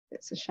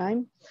That's a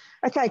shame.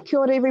 Okay, kia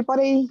ora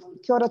everybody.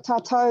 Kia ora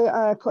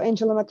tātou, ko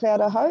Angela McLeod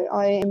aho.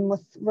 I am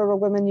with Rural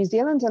Women New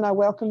Zealand and I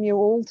welcome you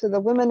all to the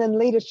Women in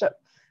Leadership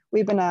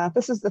webinar.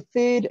 This is the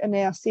third in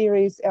our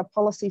series, our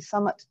Policy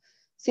Summit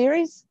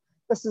series.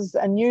 This is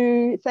a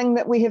new thing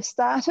that we have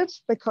started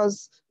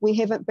because we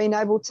haven't been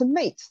able to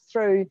meet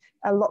through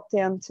a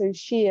lockdown to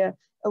share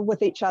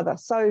with each other.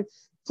 So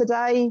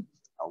today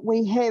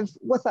we have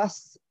with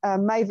us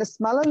Mavis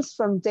Mullins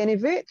from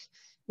Dannevirke.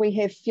 We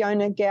have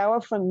Fiona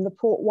Gower from the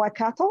Port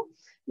Waikato.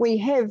 We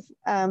have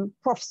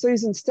Prof.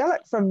 Susan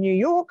Stehlik from New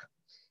York,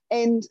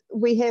 and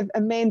we have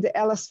Amanda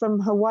Ellis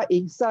from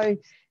Hawai'i. So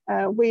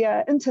we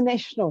are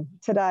international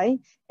today,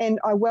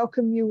 and I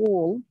welcome you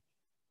all.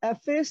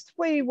 First,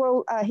 we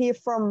will hear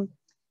from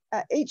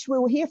each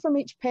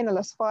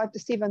panelist 5 to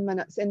 7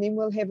 minutes, and then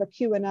we'll have a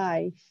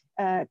Q&A,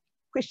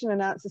 question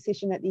and answer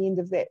session at the end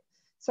of that.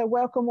 So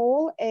welcome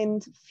all,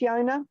 and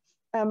Fiona,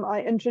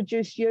 I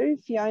introduce you.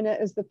 Fiona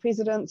is the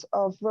President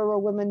of Rural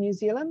Women New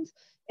Zealand,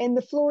 and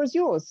the floor is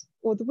yours,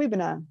 or the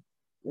webinar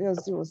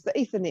is yours, the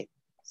Ethernet,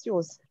 it's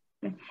yours.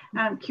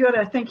 Kia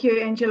ora, thank you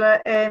Angela,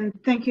 and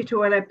thank you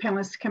to all our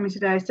panellists coming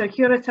today. So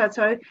kia ora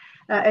tātou,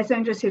 as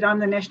Angela said, I'm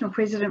the National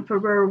President for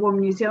Rural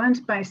Women New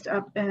Zealand, based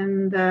up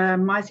in the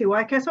mighty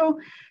Waikato,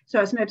 so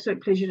it's an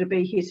absolute pleasure to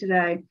be here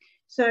today.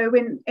 So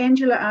when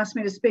Angela asked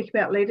me to speak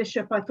about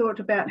leadership, I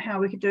thought about how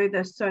we could do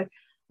this. So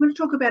I'm going to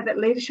talk about that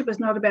leadership is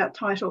not about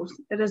titles,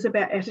 it is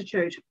about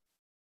attitude.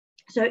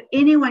 So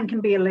anyone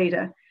can be a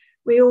leader,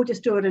 we all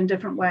just do it in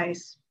different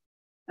ways.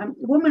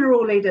 Women are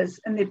all leaders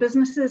in their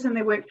businesses, in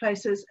their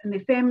workplaces, in their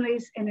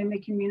families and in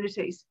their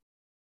communities.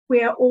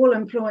 We are all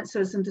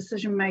influencers and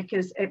decision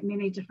makers at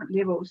many different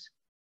levels.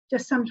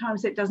 Just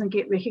sometimes that doesn't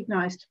get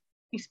recognised,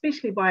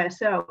 especially by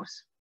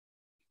ourselves.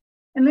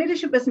 And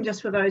leadership isn't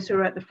just for those who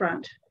are at the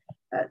front,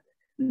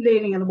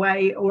 leading the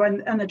way or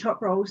in the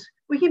top roles.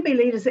 We can be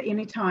leaders at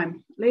any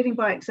time, leading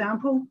by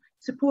example,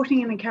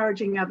 supporting and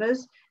encouraging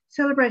others,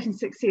 celebrating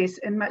success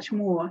and much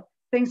more,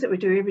 things that we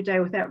do every day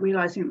without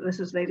realising that this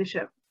is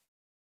leadership.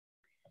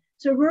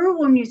 So Rural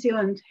Women New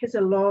Zealand has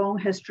a long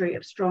history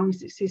of strong,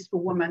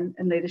 successful women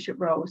in leadership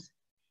roles.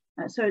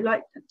 So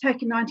like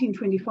take in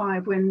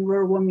 1925 when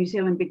Rural Women New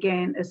Zealand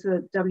began as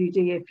the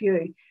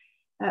WDFU,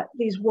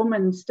 these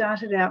women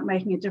started out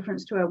making a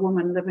difference to our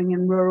women living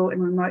in rural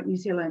and remote New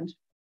Zealand.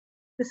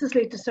 This has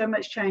led to so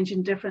much change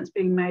and difference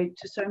being made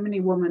to so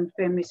many women,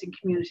 families and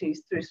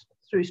communities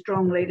through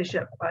strong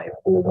leadership by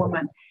all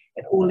women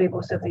at all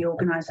levels of the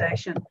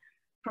organisation,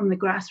 from the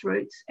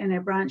grassroots and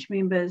our branch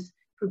members,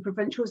 through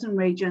provincials and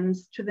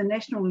regions to the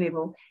national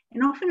level,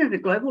 and often at a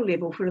global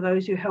level for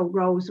those who held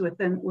roles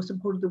within or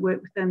supported the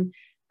work within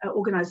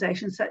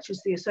organisations such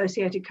as the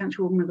Associated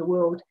Countrywomen of the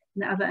World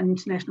and other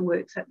international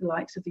works at the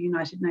likes of the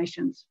United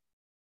Nations.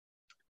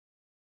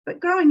 But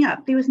growing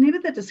up, there was never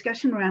the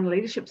discussion around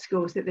leadership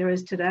skills that there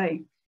is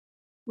today.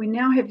 We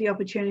now have the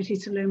opportunity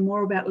to learn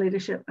more about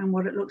leadership and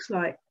what it looks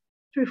like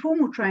through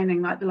formal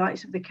training like the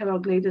likes of the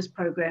Kellogg Leaders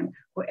Program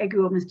or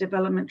Agribusiness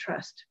Development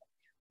Trust,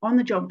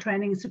 on-the-job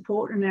training and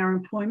support in our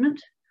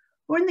employment,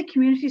 or in the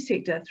community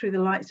sector through the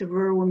likes of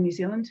Rural Women New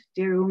Zealand,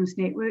 Dairy Women's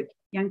Network,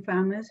 Young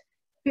Farmers,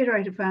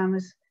 Federated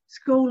Farmers,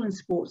 school and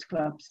sports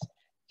clubs,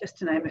 just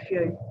to name a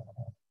few.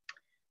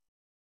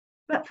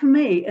 But for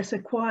me, as a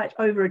quiet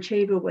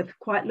overachiever with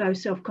quite low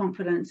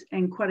self-confidence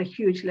and quite a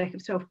huge lack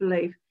of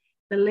self-belief,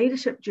 the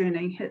leadership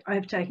journey I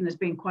have taken has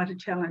been quite a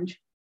challenge,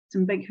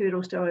 some big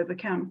hurdles to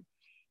overcome.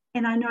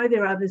 And I know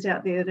there are others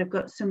out there that have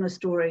got similar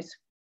stories.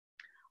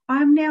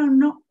 I'm now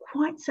not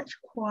quite such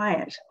a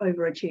quiet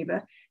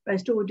overachiever, but I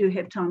still do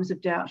have times of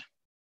doubt.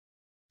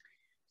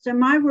 So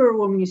my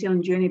Rural Women New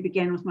Zealand journey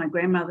began with my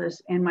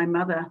grandmothers and my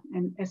mother.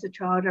 And as a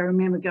child, I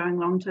remember going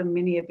along to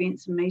many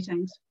events and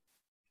meetings.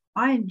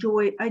 I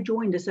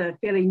joined as a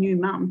fairly new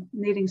mum,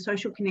 needing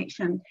social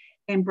connection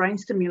and brain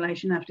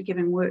stimulation after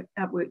giving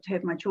up work to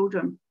have my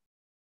children.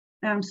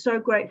 And I'm so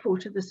grateful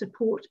to the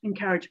support,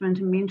 encouragement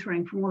and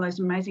mentoring from all those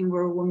amazing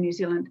Rural Women New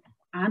Zealand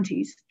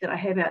aunties that I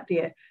have out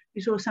there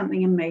who saw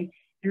something in me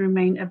and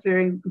remain a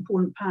very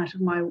important part of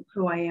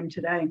who I am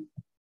today.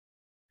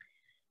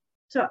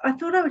 So I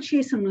thought I would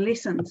share some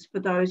lessons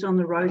for those on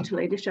the road to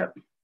leadership.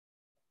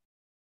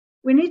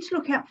 We need to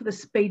look out for the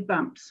speed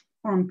bumps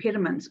or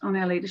impediments on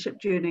our leadership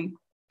journey.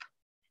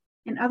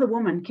 And other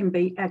women can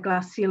be our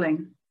glass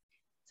ceiling,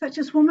 such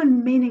as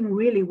women meaning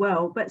really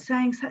well, but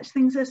saying such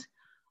things as,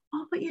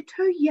 oh, but you're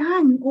too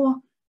young, or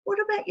what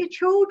about your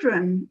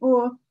children?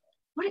 Or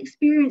what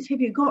experience have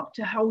you got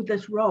to hold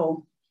this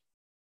role?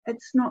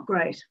 It's not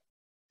great.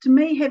 To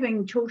me,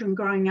 having children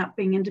growing up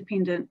being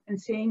independent and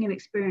seeing and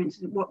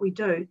experiencing what we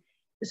do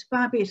is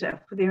far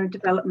better for their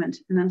development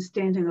and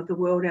understanding of the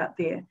world out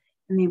there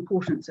and the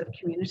importance of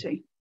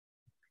community.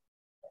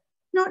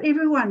 Not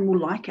everyone will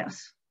like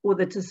us or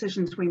the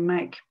decisions we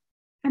make,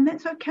 and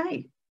that's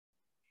okay.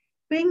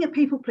 Being a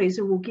people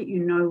pleaser will get you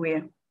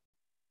nowhere.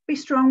 Be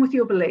strong with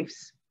your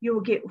beliefs. You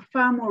will get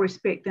far more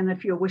respect than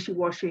if you're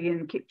wishy-washy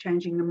and keep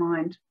changing your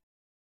mind.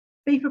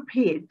 Be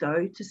prepared,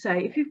 though, to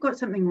say if you've got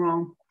something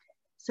wrong,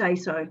 say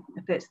so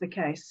if that's the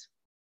case.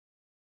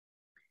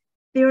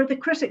 There are the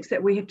critics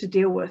that we have to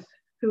deal with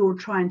who will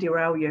try and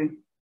derail you.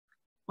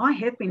 I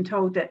have been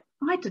told that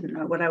I didn't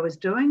know what I was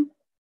doing.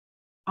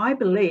 I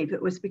believe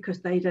it was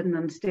because they didn't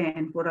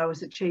understand what I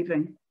was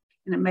achieving,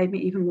 and it made me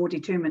even more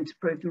determined to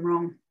prove them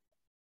wrong.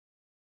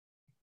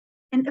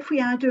 And if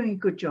we are doing a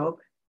good job,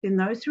 then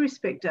those who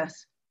respect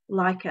us,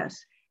 like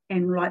us,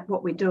 and like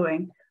what we're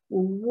doing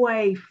will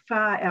way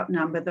far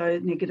outnumber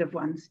those negative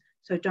ones,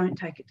 so don't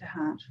take it to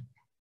heart.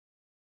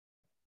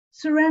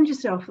 Surround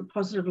yourself with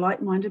positive,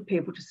 like-minded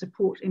people to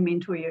support and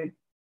mentor you.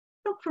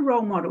 Look for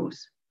role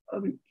models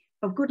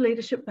of good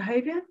leadership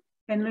behaviour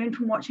and learn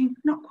from watching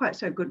not quite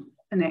so good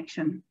in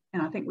action.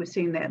 And I think we've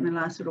seen that in the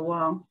last little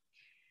while.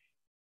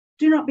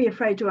 Do not be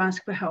afraid to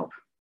ask for help.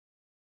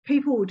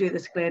 People will do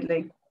this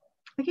gladly.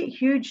 I get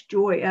huge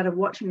joy out of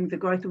watching the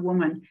growth of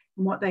women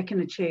and what they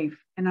can achieve,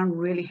 and I'm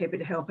really happy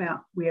to help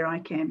out where I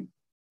can.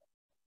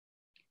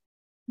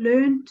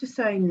 Learn to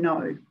say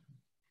no.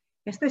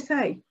 As they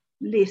say,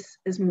 less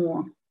is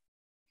more.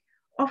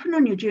 Often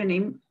on your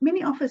journey,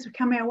 many offers have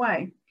come our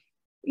way.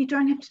 You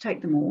don't have to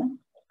take them all,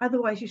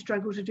 otherwise you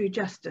struggle to do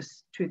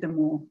justice to them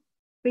all.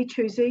 Be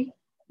choosy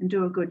and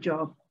do a good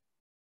job.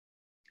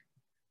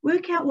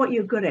 Work out what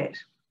you're good at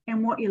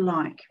and what you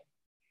like.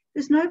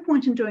 There's no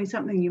point in doing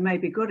something you may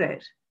be good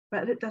at,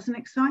 but it doesn't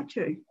excite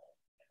you.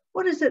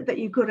 What is it that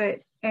you're good at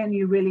and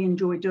you really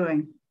enjoy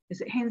doing?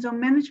 Is it hands-on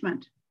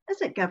management?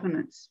 Is it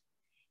governance?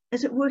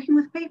 Is it working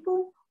with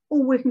people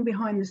or working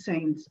behind the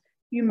scenes?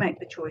 You make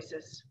the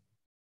choices.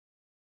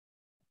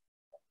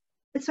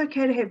 It's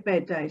okay to have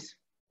bad days.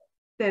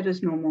 That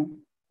is normal.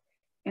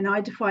 And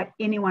I defy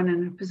anyone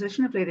in a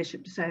position of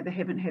leadership to say they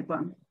haven't had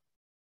one.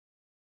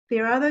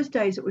 There are those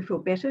days that we feel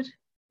battered,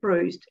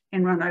 bruised,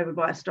 and run over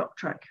by a stock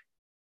truck.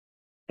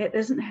 It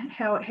isn't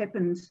how it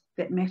happens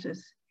that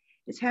matters.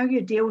 It's how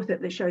you deal with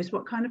it that shows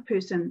what kind of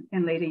person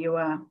and leader you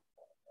are.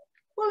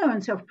 Wallow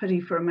in self-pity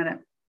for a minute,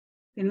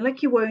 then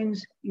lick your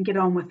wounds and get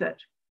on with it.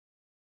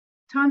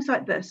 Times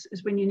like this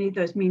is when you need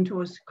those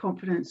mentors,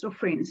 confidants, or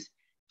friends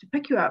to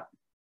pick you up,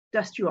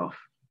 dust you off,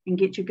 and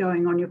get you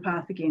going on your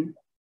path again.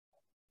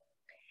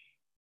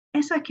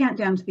 As I count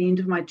down to the end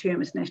of my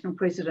term as National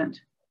President,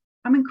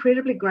 I'm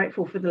incredibly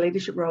grateful for the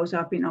leadership roles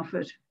I've been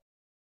offered.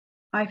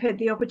 I've had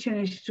the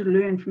opportunity to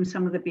learn from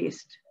some of the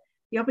best.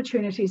 The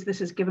opportunities this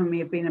has given me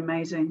have been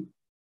amazing.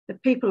 The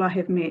people I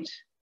have met,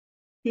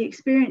 the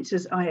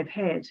experiences I have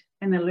had,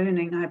 and the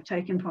learning I have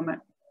taken from it.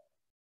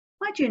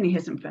 My journey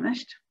hasn't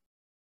finished.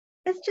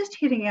 It's just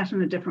heading out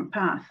on a different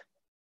path.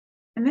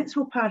 And that's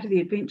all part of the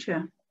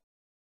adventure.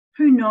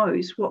 Who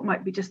knows what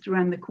might be just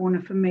around the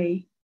corner for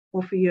me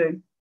or for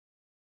you.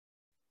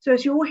 So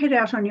as you all head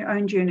out on your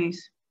own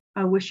journeys,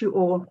 I wish you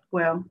all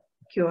well.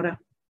 Kia ora.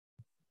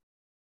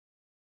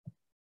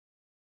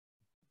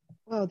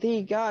 Well, there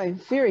you go.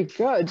 Very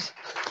good.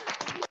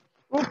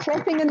 We're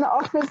clapping in the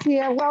office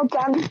here. Well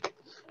done.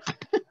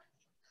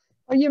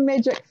 Oh, you're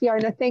magic,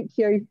 Fiona. Thank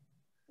you.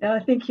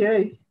 Thank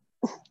you.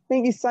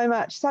 Thank you so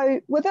much.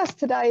 So with us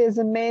today is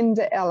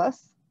Amanda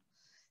Ellis.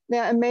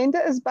 Now,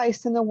 Amanda is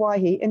based in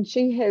Hawai'i and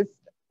she has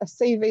a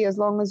CV as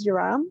long as your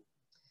arm,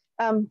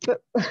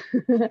 but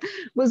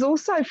was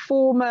also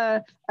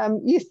former,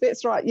 yes,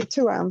 that's right, your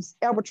two arms,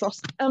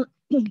 albatross,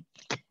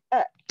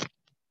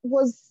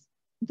 was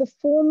the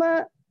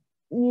former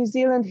New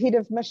Zealand head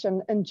of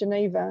mission in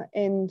Geneva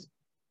and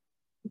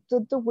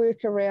did the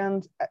work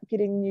around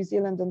getting New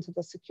Zealand into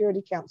the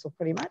Security Council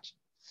pretty much.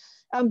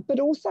 But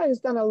also has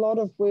done a lot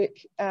of work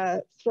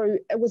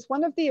through, it was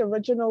one of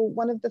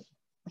the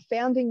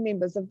founding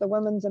members of the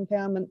Women's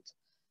Empowerment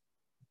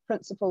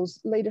Principles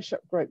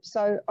Leadership Group.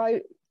 So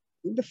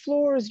the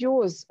floor is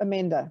yours,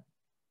 Amanda.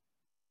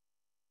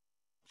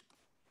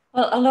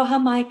 Well, aloha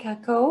mai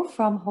kako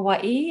from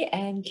Hawaii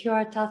and kia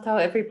ora tātou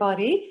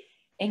everybody.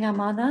 E ngā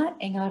mana,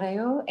 e ngā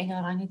reo, e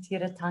ngā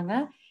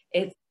rangatiratanga.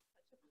 It's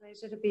such a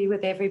pleasure to be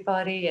with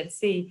everybody and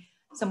see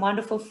some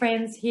wonderful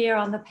friends here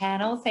on the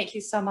panel. Thank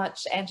you so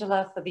much,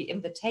 Angela, for the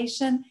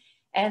invitation.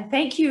 And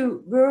thank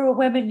you, Rural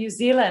Women New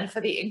Zealand, for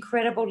the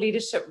incredible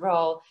leadership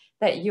role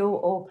that you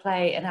all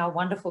play in our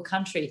wonderful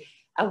country.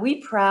 Are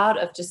we proud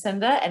of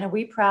Jacinda and are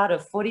we proud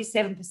of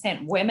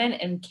 47% women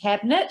in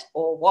cabinet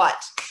or what?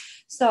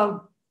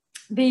 So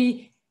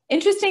the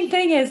interesting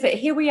thing is that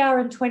here we are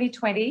in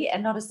 2020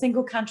 and not a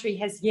single country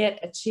has yet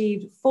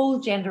achieved full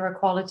gender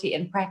equality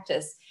in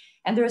practice.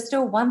 And there are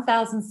still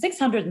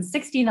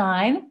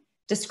 1,669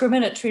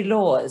 discriminatory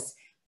laws.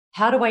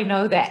 How do I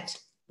know that?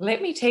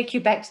 Let me take you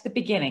back to the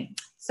beginning.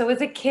 So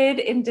as a kid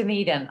in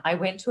Dunedin, I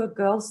went to a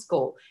girls'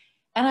 school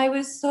and I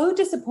was so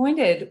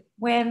disappointed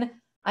when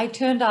I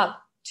turned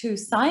up to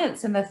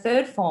science in the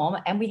third form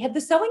and we had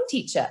the sewing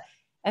teacher.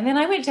 And then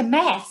I went to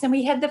maths and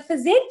we had the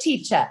phys ed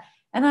teacher.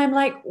 And I'm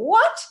like,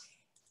 what?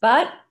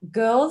 But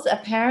girls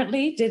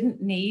apparently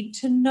didn't need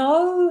to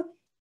know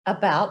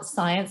about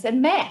science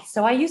and maths.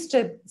 So I used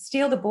to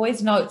steal the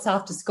boys' notes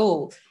after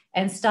school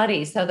and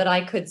study so that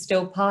I could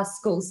still pass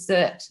school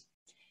cert,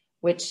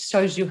 which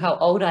shows you how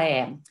old I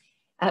am.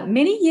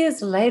 Many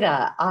years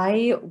later,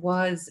 I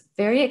was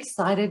very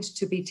excited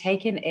to be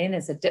taken in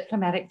as a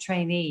diplomatic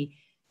trainee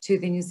to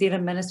the New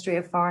Zealand Ministry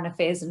of Foreign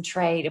Affairs and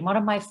Trade. And one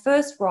of my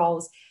first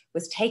roles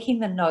was taking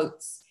the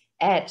notes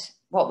at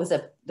what was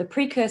the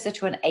precursor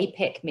to an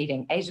APEC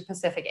meeting, Asia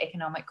Pacific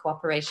Economic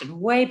Cooperation,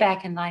 way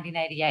back in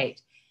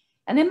 1988.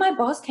 And then my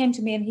boss came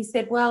to me and he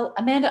said, well,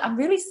 Amanda, I'm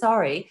really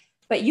sorry,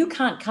 but you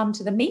can't come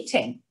to the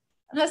meeting.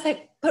 And I was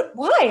like, but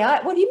why?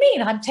 What do you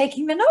mean? I'm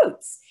taking the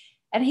notes.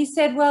 And he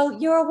said,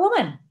 well, you're a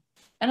woman.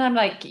 And I'm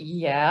like,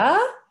 yeah.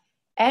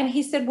 And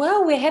he said,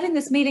 well, we're having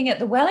this meeting at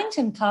the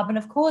Wellington Club, and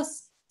of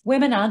course,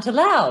 women aren't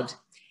allowed.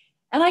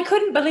 And I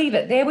couldn't believe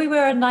it. There we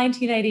were in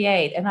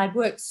 1988, and I'd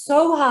worked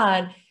so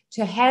hard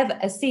to have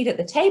a seat at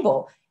the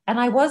table, and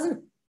I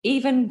wasn't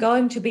even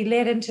going to be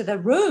led into the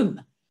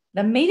room,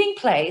 the meeting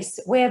place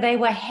where they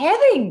were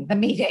having the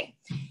meeting.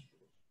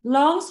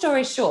 Long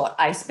story short,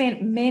 I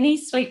spent many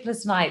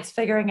sleepless nights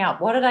figuring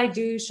out, what did I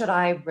do? Should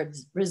I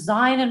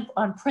resign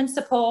on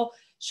principle?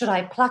 Should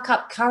I pluck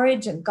up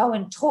courage and go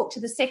and talk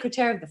to the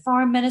Secretary of the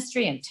Foreign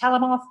Ministry and tell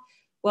him off?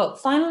 Well,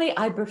 finally,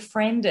 I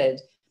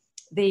befriended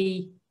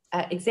the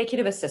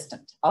executive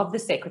assistant of the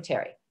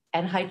Secretary,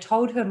 and I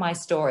told her my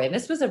story. And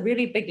this was a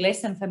really big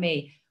lesson for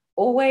me.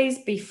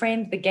 Always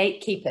befriend the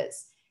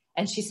gatekeepers.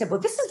 And she said,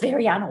 well, this is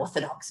very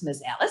unorthodox,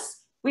 Ms. Ellis.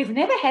 We've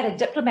never had a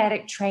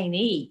diplomatic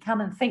trainee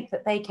come and think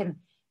that they can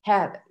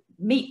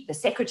meet the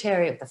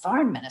Secretary of the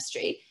Foreign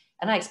Ministry.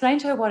 And I explained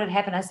to her what had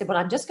happened. I said, well,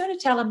 I'm just going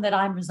to tell him that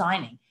I'm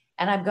resigning,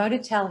 and I'm going to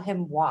tell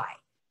him why.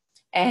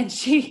 And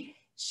she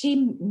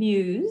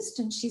mused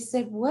and she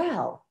said,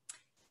 well,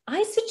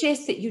 I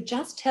suggest that you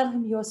just tell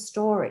him your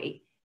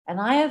story. And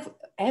I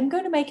am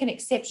going to make an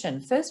exception.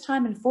 First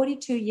time in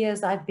 42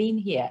 years I've been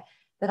here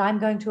that I'm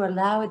going to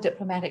allow a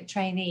diplomatic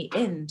trainee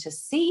in to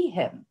see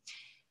him.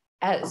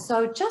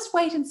 So just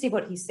wait and see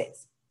what he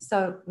says.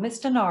 So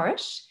Mr.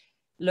 Norrish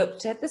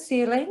looked at the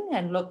ceiling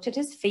and looked at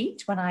his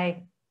feet when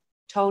I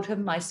told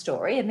him my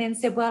story, and then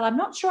said, well, I'm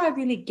not sure I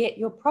really get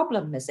your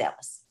problem, Ms.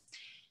 Ellis.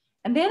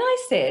 And then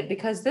I said,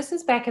 because this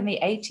is back in the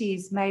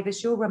 80s,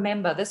 Mavis, you'll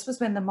remember, this was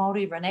when the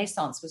Māori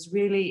Renaissance was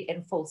really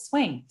in full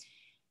swing.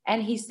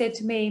 And he said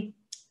to me,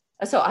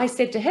 so I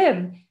said to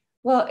him,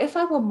 well, if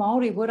I were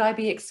Māori, would I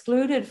be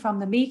excluded from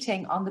the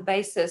meeting on the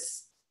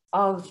basis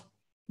of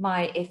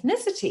my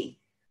ethnicity?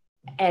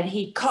 And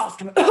he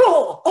coughed,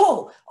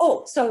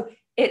 so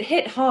it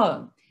hit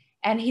home.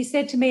 And he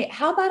said to me,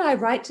 how about I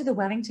write to the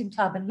Wellington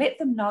Club and let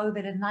them know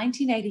that in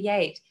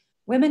 1988,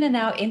 women are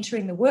now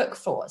entering the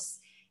workforce.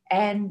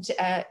 And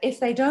if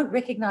they don't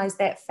recognize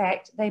that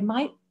fact, they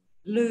might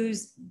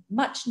lose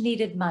much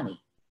needed money.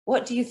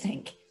 What do you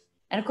think?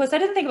 And of course, I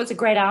didn't think it was a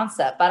great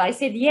answer, but I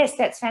said, yes,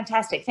 that's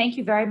fantastic. Thank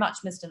you very much,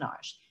 Mr.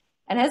 Norrish.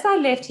 And as I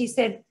left, he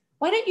said,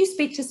 why don't you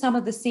speak to some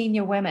of the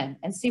senior women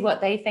and see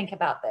what they think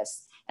about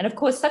this? And of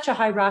course, such a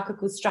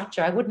hierarchical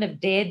structure, I wouldn't have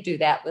dared do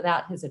that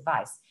without his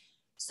advice.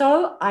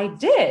 So I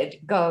did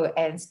go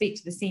and speak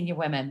to the senior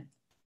women.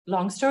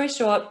 Long story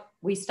short,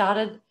 we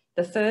started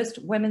the first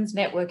women's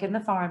network in the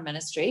Foreign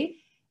Ministry,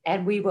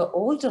 and we were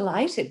all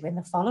delighted when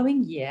the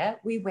following year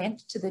we went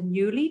to the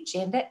newly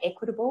gender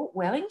equitable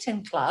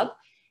Wellington Club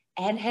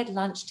and had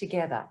lunch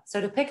together.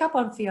 So to pick up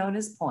on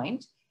Fiona's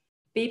point,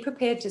 be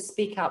prepared to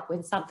speak up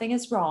when something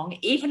is wrong,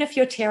 even if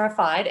you're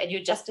terrified and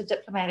you're just a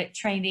diplomatic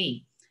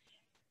trainee.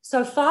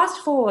 So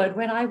fast forward,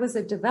 when I was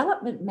a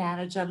development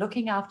manager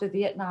looking after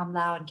Vietnam,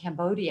 Laos, and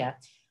Cambodia,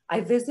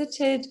 I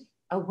visited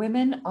a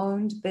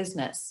women-owned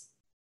business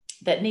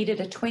that needed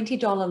a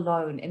 $20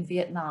 loan in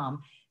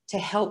Vietnam to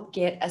help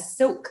get a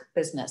silk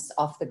business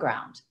off the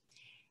ground.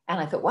 And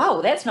I thought,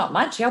 wow, that's not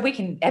much. Yeah, we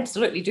can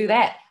absolutely do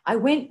that. I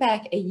went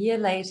back a year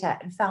later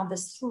and found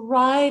this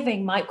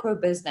thriving micro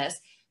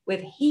business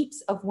with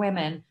heaps of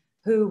women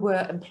who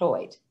were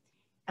employed.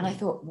 And I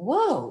thought,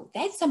 whoa,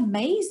 that's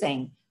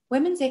amazing.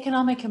 Women's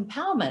economic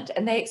empowerment.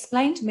 And they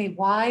explained to me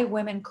why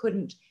women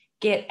couldn't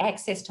get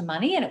access to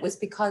money. And it was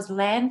because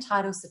land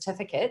title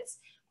certificates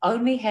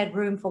only had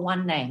room for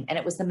one name, and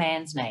it was the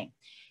man's name.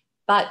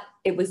 But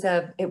it was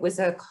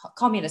a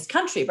communist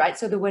country, right?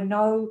 So there were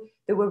no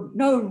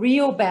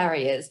real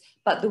barriers,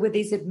 but there were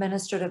these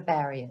administrative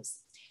barriers.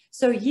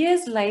 So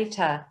years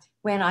later,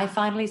 when I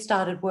finally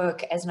started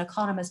work as an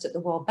economist at the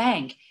World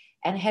Bank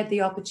and had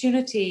the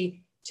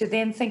opportunity to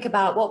then think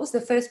about what was the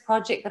first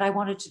project that I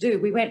wanted to do,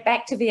 we went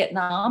back to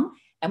Vietnam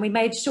and we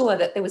made sure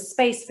that there was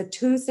space for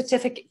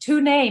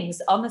two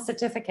names on the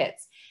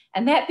certificates.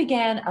 And that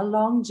began a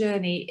long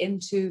journey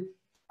into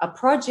a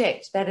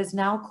project that is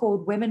now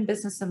called Women,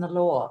 Business and the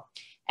Law.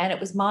 And it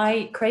was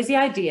my crazy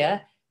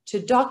idea to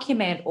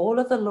document all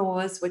of the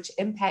laws which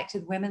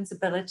impacted women's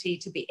ability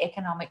to be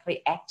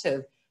economically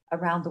active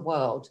around the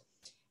world.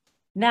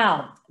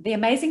 Now, the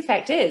amazing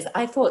fact is,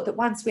 I thought that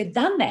once we'd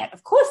done that,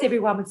 of course,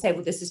 everyone would say,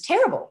 well, this is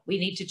terrible. We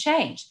need to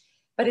change.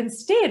 But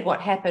instead,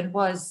 what happened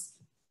was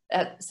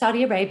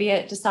Saudi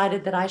Arabia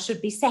decided that I should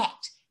be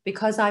sacked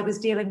because I was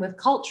dealing with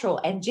cultural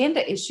and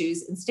gender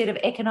issues instead of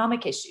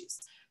economic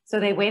issues. So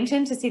they went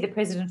in to see the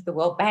president of the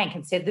World Bank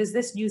and said, there's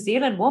this New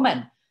Zealand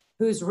woman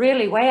who's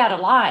really way out of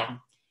line.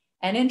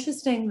 And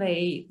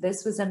interestingly,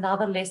 this was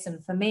another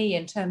lesson for me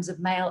in terms of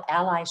male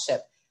allyship.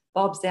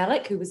 Bob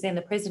Stehlik, who was then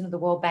the president of the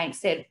World Bank,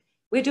 said,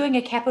 we're doing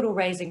a capital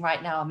raising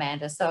right now,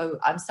 Amanda. So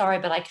I'm sorry,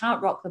 but I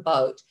can't rock the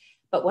boat.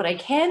 But what I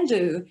can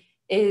do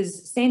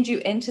is send you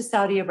into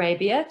Saudi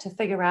Arabia to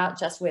figure out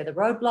just where the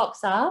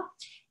roadblocks are.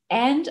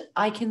 And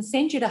I can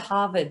send you to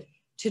Harvard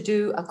to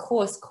do a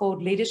course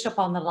called Leadership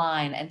on the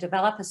Line and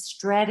develop a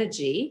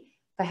strategy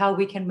for how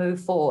we can move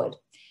forward.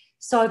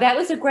 So that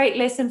was a great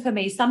lesson for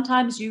me.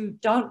 Sometimes you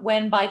don't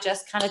win by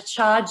just kind of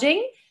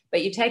charging,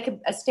 but you take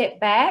a step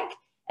back.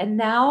 And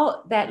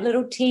now that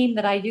little team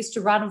that I used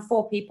to run of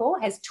 4 people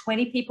has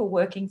 20 people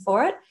working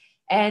for it.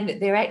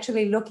 And they're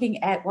actually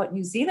looking at what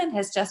New Zealand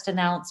has just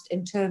announced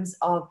in terms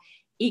of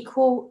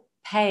equal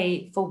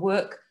pay for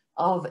work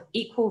of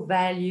equal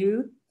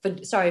value,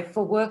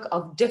 for work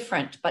of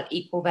different but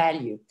equal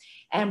value.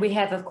 And we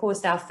have, of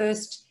course, our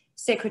first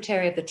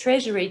Secretary of the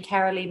Treasury,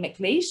 Carolee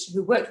McLeish,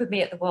 who worked with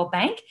me at the World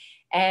Bank.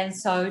 And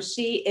so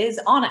she is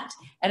on it.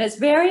 And it's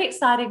very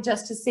exciting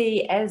just to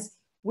see as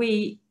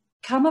we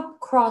come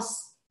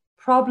across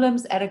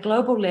problems at a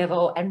global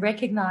level and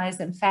recognize,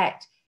 in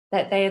fact,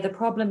 that they are the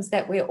problems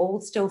that we're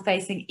all still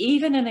facing,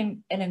 even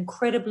in an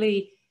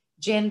incredibly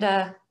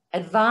gender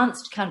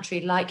advanced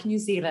country like New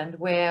Zealand,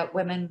 where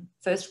women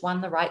first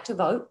won the right to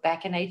vote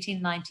back in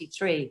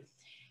 1893.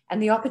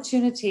 And the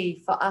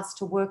opportunity for us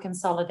to work in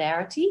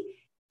solidarity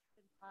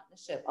and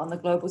partnership on the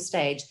global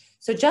stage.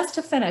 So just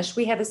to finish,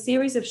 we have a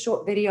series of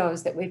short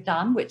videos that we've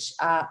done, which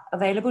are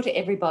available to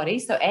everybody.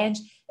 So Ange,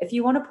 if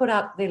you want to put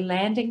up the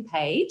landing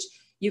page,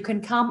 you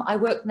can come. I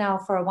work now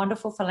for a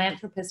wonderful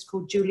philanthropist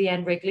called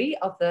Julianne Wrigley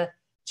of the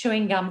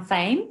chewing gum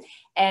fame.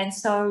 And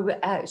so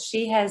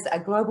she has a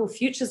global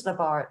futures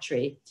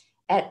laboratory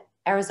at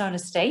Arizona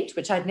State,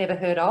 which I'd never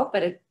heard of,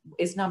 but it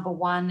is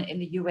 #1 in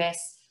the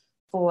US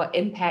for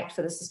impact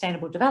for the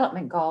Sustainable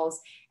Development Goals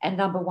and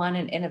 #1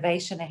 in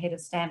innovation ahead of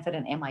Stanford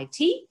and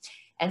MIT.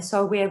 And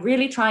so we're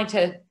really trying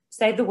to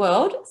save the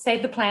world,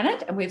 save the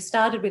planet. And we've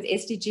started with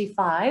SDG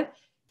 5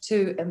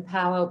 to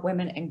empower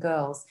women and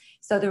girls.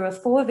 So there are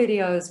 4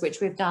 videos which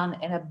we've done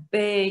in a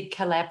big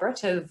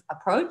collaborative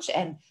approach.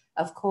 And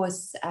of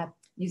course,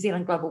 New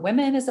Zealand Global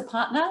Women is a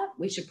partner.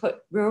 We should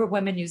put Rural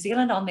Women New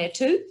Zealand on there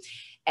too.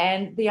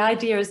 And the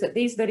idea is that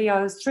these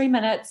videos, 3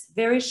 minutes,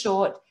 very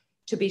short,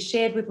 to be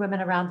shared with women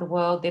around the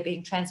world. They're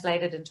being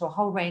translated into a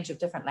whole range of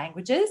different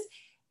languages.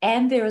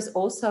 And there is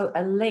also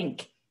a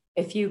link.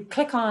 If you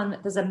click on,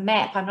 there's a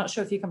map. I'm not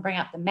sure if you can bring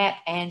up the map,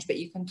 Ange, but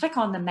you can click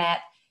on the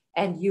map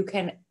and you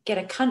can get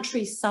a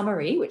country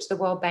summary, which the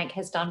World Bank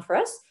has done for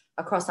us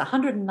across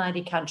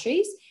 190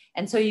 countries.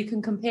 And so you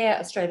can compare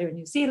Australia and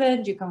New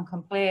Zealand, you can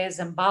compare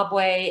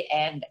Zimbabwe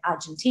and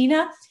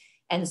Argentina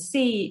and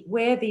see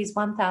where these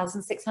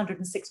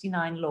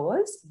 1,669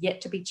 laws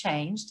yet to be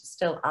changed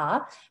still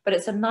are. But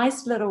it's a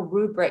nice little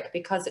rubric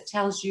because it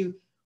tells you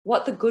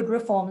what the good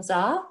reforms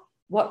are,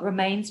 what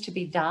remains to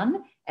be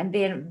done, and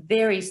then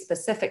very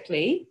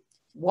specifically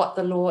what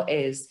the law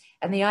is.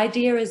 And the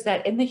idea is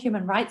that in the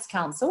Human Rights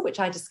Council, which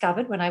I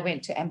discovered when I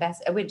went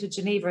to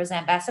Geneva as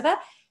ambassador,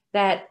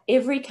 that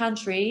every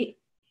country,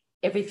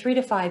 every 3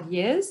 to 5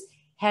 years,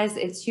 has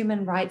its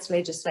human rights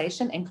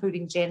legislation,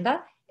 including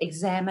gender,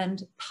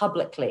 examined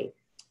publicly.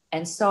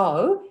 And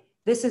so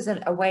this is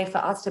a way for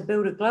us to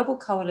build a global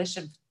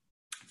coalition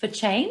for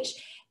change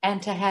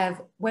and to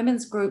have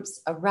women's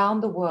groups around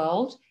the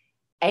world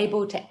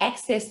able to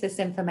access this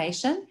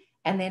information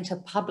and then to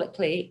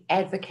publicly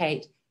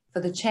advocate for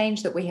the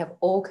change that we have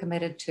all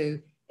committed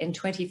to in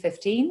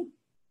 2015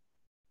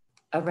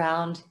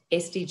 around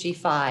SDG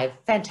 5.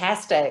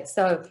 Fantastic.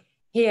 So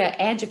here,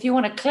 Ange, if you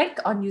want to click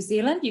on New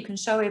Zealand, you can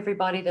show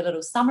everybody the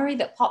little summary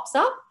that pops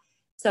up.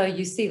 So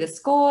you see the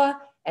score,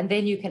 and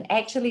then you can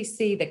actually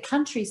see the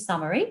country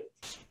summary,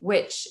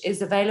 which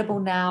is available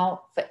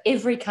now for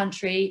every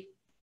country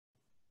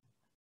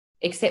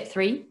except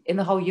 3 in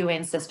the whole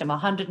UN system,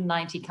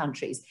 190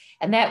 countries.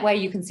 And that way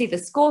you can see the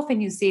score for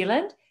New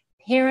Zealand.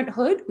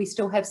 Parenthood, we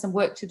still have some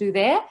work to do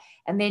there.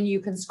 And then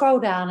you can scroll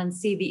down and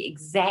see the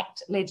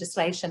exact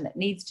legislation that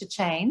needs to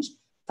change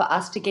for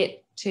us to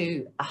get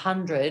to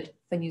 100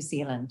 for New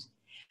Zealand.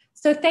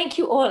 So thank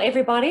you all,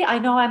 everybody. I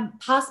know I'm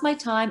past my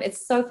time.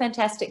 It's so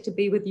fantastic to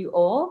be with you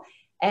all.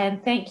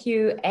 And thank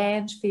you,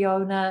 Ange,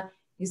 Fiona,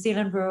 New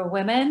Zealand Rural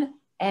Women,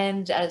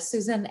 and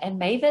Susan and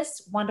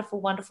Mavis,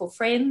 wonderful, wonderful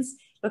friends.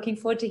 Looking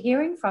forward to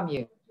hearing from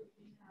you.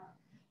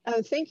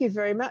 Thank you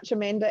very much,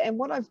 Amanda. And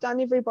what I've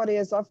done, everybody,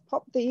 is I've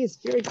popped these,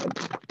 very good.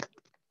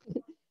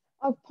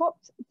 I've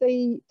popped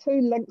the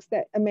 2 links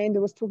that Amanda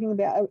was talking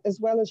about, as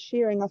well as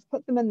sharing. I've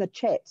put them in the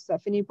chat. So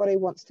if anybody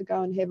wants to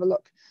go and have a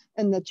look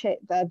in the chat,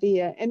 they're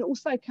there. And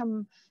also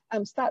come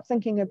start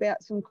thinking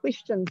about some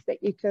questions that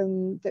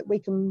we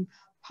can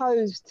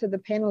pose to the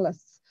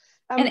panelists.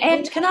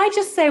 And can I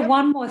just say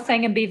one more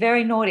thing and be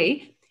very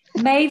naughty?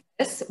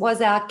 Mavis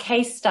was our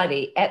case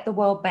study at the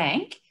World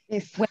Bank.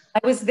 Yes. When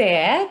I was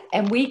there,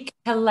 and we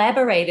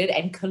collaborated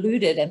and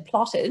colluded and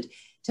plotted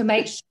to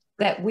make sure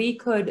that we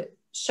could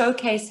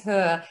showcase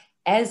her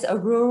as a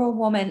rural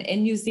woman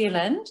in New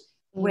Zealand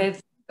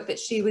with what that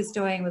she was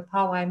doing with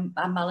Hawai'i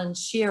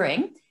Mullins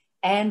shearing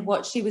and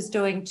what she was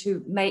doing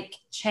to make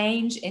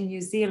change in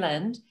New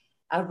Zealand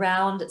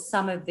around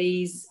some of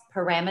these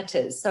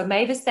parameters. So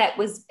Mavis,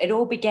 it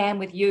all began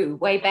with you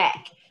way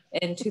back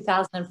in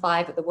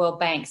 2005 at the World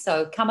Bank.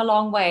 So come a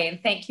long way,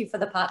 and thank you for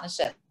the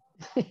partnership.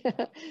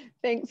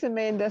 Thanks,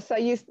 Amanda. So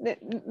yes,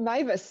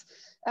 Mavis,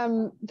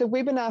 the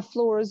webinar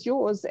floor is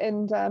yours,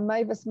 and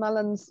Mavis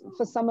Mullins,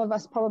 for some of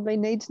us, probably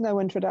needs no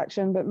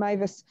introduction, but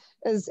Mavis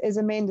is, as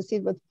Amanda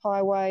said, with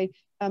Paiwai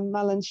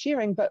Mullins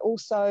Sharing, but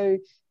also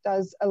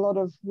does a lot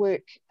of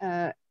work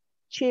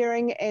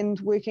chairing and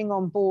working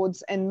on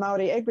boards and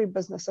Māori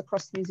agribusiness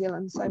across New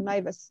Zealand. So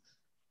Mavis.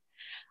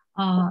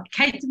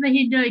 Kei te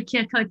mihi nui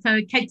kia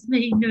koutou, kei te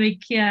mihi nui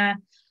kia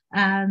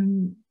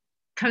koutou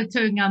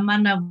ngā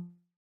mana.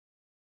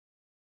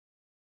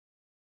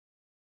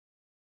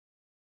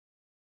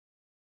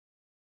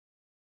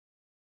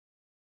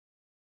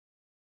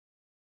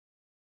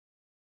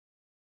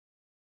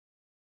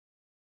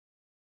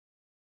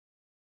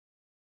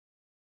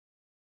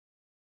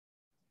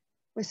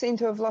 We seem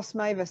to have lost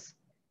Mavis.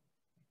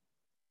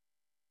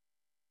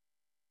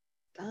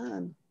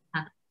 Darn.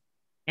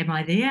 Am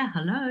I there?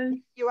 Hello?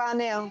 You are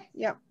now,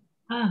 yep.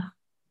 Oh,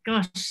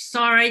 gosh,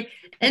 sorry.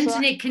 That's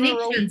Internet right.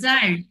 connections,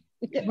 eh?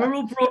 Yeah.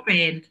 Rural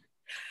broadband.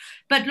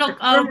 But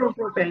look, rural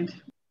broadband.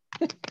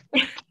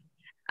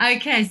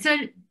 Okay, so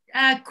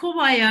ko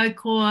waio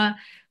ko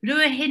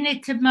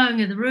ruahine te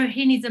maunga. The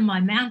ruahine's in my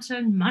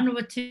mountain,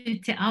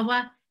 Manawatu te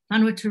awa,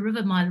 Manawatu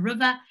River, my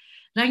river.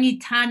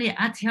 Rangitane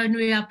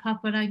Atihaunui a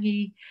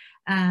Paparangi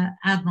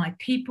are my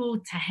people,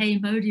 Te Hei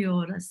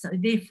Moriora. So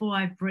therefore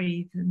I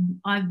breathe. And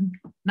I'm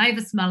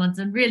Mavis Mullins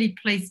and really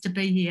pleased to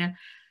be here.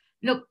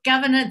 Look,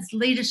 governance,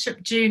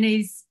 leadership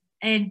journeys,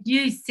 and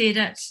you said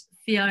it,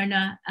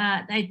 Fiona,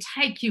 they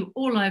take you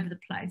all over the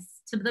place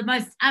to the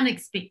most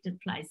unexpected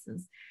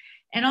places.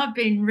 And I've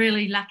been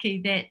really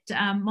lucky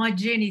that my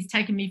journey's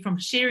taken me from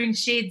sharing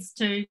sheds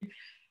to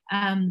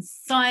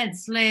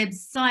science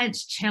labs,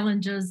 science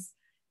challenges,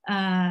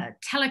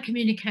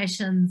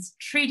 telecommunications,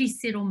 treaty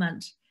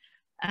settlement,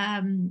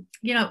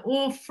 you know,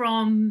 all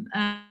from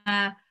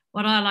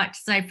what I like to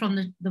say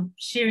from the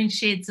sharing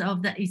sheds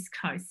of the East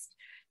Coast.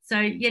 So,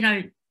 you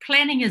know,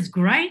 planning is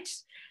great,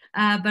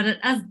 but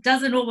it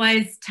doesn't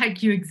always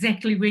take you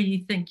exactly where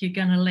you think you're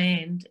going to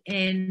land.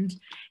 And,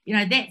 you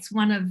know, that's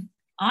one of,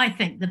 I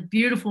think, the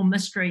beautiful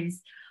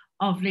mysteries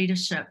of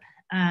leadership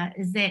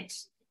is that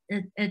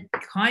it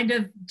kind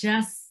of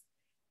just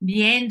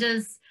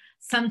meanders.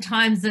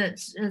 Sometimes it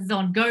is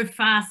on go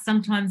fast,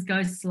 sometimes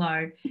go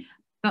slow.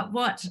 But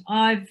what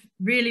I've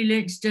really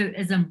learned to do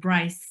is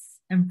embrace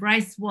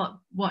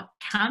what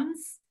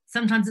comes.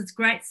 Sometimes it's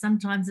great,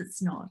 sometimes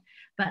it's not.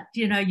 But,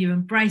 you know, you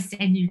embrace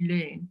and you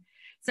learn.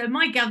 So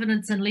my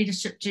governance and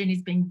leadership journey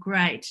has been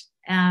great.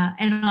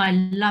 And I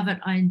love it,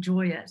 I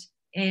enjoy it,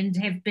 and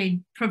have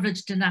been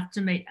privileged enough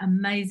to meet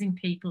amazing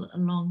people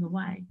along the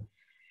way.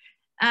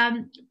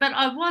 But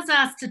I was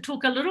asked to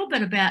talk a little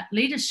bit about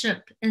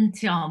leadership in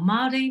Te Ao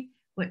Māori,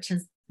 which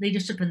is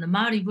leadership in the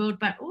Māori world,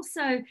 but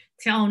also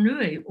Te Ao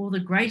Nui, or the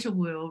greater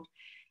world.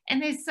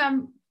 And there's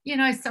some, you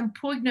know, some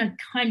poignant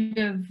kind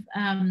of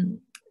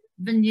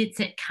vignettes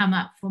that come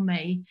up for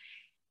me.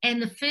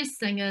 And the first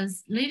thing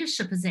is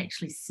leadership is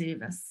actually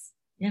service,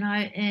 you know,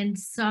 and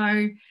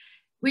so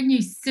when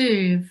you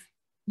serve,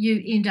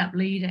 you end up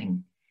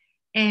leading.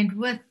 And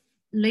with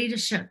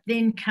leadership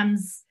then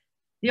comes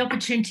the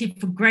opportunity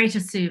for greater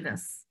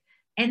service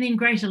and then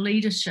greater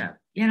leadership.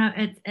 You know,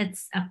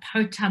 it's a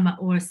potama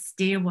or a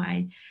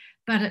stairway,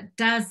 but it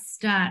does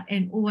start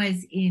and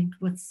always end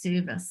with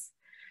service.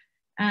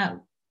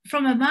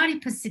 From a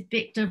Māori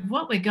perspective,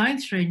 what we're going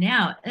through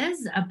now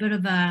is a bit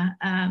of a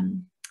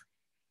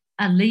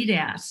lead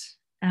out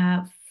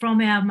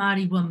from our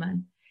Māori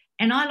women.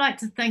 And I like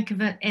to think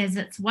of it as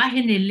it's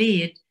wahine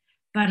led,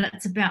 but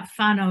it's about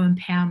whānau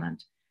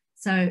empowerment.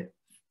 So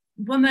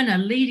women are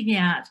leading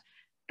out,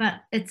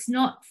 but it's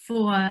not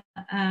for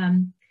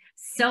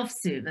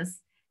self-service.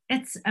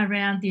 It's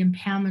around the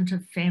empowerment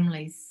of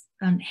families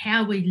and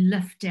how we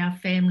lift our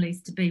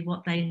families to be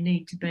what they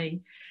need to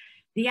be.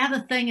 The other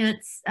thing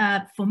it's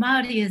for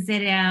Māori is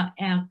that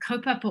our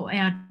kaupapa or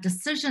our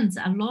decisions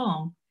are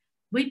long.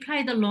 We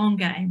play the long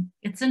game.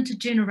 It's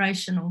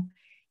intergenerational,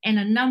 and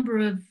a number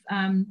of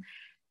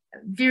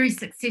very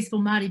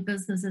successful Māori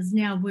businesses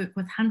now work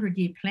with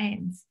 100-year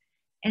plans.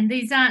 And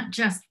these aren't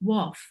just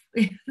waff,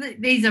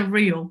 these are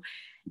real.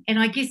 And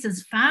I guess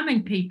as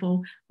farming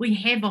people, we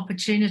have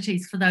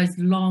opportunities for those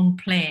long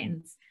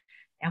plans.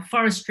 Our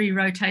forestry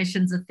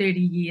rotations are 30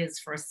 years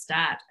for a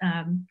start.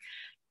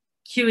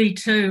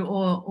 QE2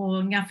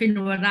 or Ngā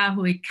Whenua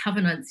Rāhui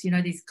covenants, you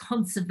know, these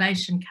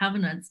conservation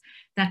covenants,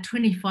 they're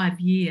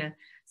 25-year.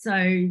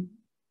 So,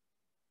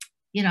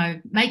 you know,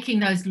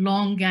 making those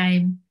long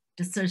game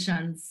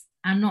decisions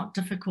are not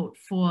difficult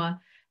for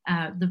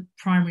the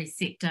primary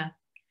sector.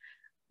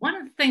 One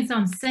of the things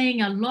I'm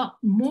seeing a lot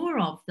more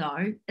of,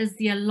 though, is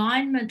the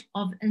alignment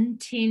of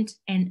intent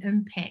and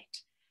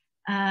impact.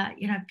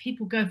 You know,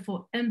 people go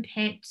for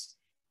impact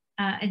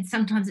and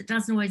sometimes it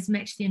doesn't always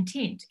match the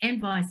intent, and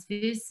vice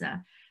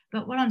versa.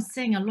 But what I'm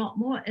seeing a lot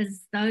more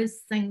is those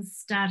things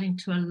starting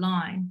to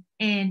align.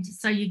 And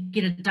so you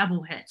get a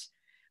double hit,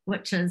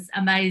 which is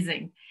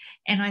amazing.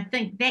 And I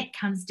think that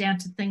comes down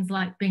to things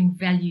like being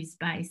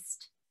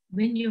values-based.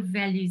 When you're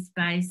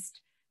values-based,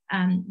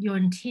 your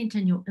intent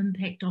and your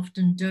impact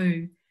often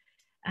do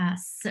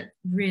sit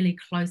really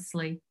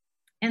closely.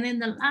 And then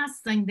the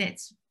last thing that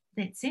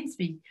seems to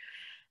be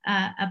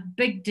a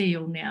big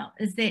deal now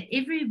is that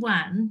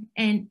everyone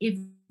and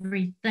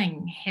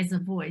everything has a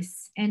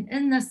voice. And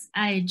in this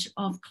age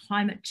of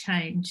climate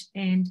change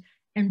and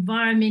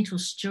environmental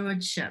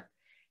stewardship,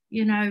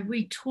 you know,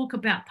 we talk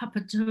about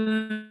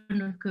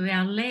Papatūānuku,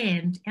 our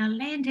land. Our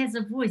land has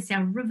a voice,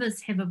 our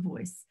rivers have a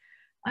voice.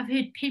 I've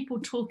heard people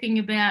talking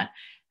about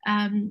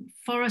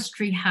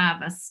forestry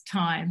harvest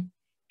time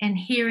and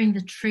hearing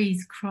the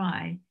trees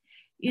cry.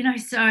 You know,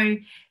 so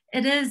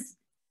it is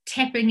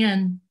tapping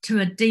in to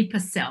a deeper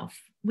self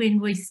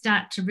when we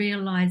start to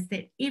realise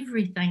that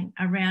everything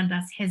around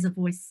us has a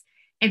voice,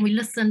 and we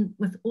listen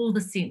with all the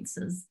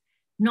senses,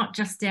 not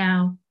just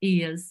our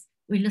ears.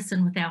 We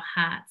listen with our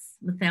hearts,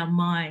 with our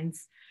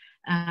minds,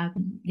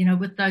 you know,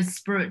 with those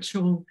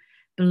spiritual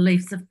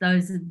beliefs, if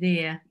those are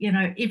there, you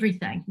know,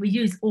 everything. We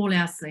use all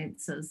our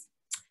senses.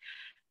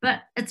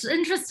 But it's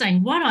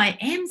interesting, what I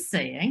am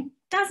seeing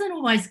doesn't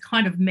always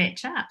kind of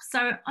match up.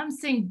 So I'm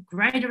seeing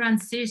greater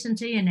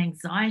uncertainty and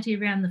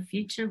anxiety around the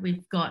future.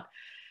 We've got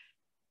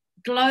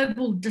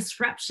global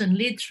disruption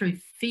led through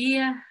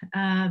fear.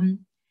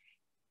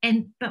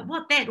 But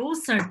what that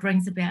also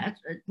brings about,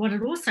 what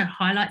it also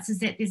highlights, is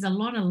that there's a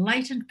lot of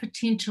latent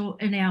potential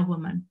in our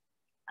women,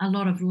 a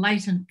lot of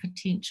latent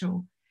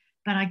potential.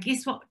 But I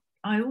guess what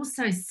I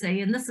also see,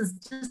 and this is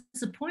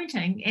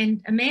disappointing,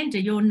 and Amanda,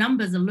 your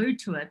numbers allude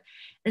to it,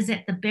 is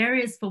that the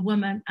barriers for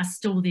women are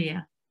still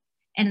there.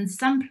 And in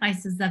some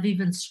places, they've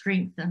even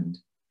strengthened,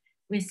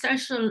 where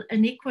social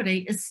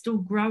inequity is still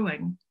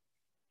growing.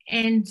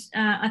 And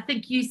I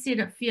think you said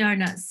it,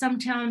 Fiona,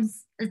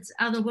 sometimes it's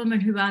other women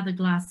who are the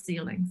glass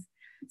ceilings.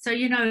 So,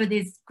 you know,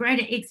 there's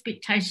greater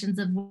expectations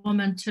of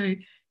women to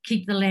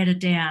keep the ladder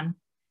down.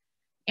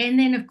 And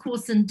then, of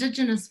course,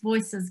 Indigenous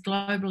voices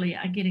globally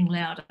are getting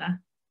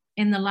louder.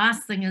 And the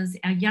last thing is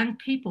our young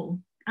people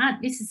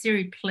aren't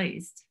necessarily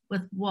pleased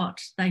with what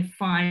they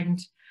find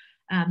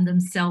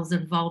themselves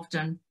involved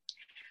in.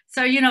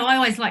 So, you know, I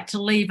always like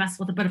to leave us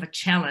with a bit of a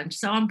challenge.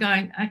 So I'm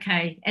going,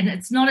 okay, and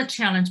it's not a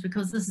challenge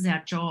because this is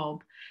our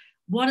job.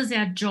 What is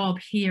our job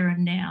here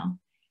and now?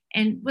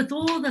 And with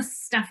all this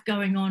stuff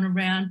going on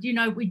around, you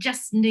know, we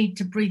just need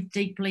to breathe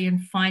deeply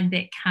and find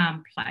that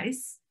calm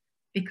place,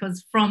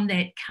 because from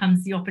that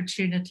comes the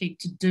opportunity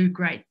to do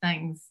great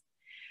things.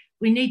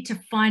 We need to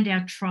find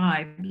our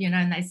tribe, you know,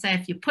 and they say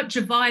if you put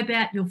your vibe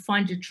out, you'll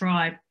find your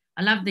tribe.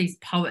 I love these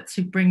poets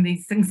who bring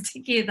these things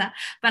together,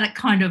 but it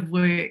kind of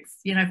works.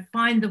 You know,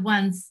 find the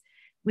ones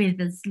where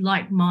there's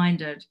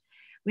like-minded.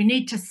 We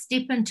need to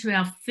step into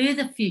our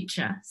further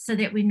future so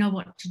that we know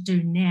what to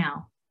do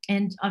now.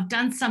 And I've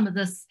done some of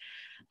this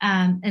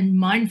in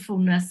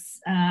mindfulness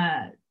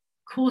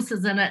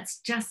courses, and it's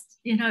just,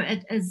 you know,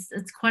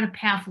 it's quite a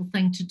powerful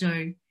thing to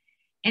do.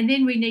 And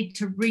then we need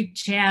to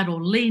reach out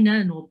or lean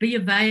in or be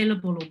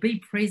available or be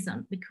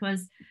present,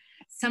 because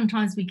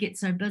sometimes we get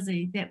so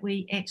busy that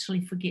we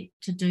actually forget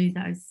to do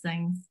those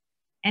things.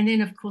 And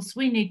then, of course,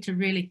 we need to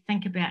really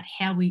think about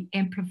how we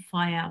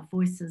amplify our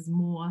voices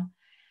more.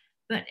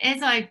 But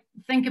as I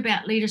think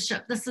about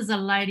leadership, this is a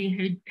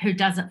lady who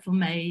does it for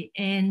me.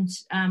 And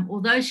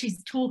although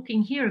she's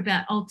talking here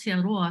about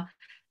Aotearoa,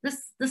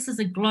 this is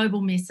a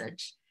global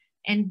message.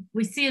 And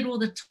we see it all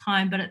the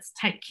time, but it's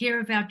take care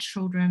of our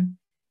children,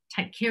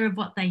 take care of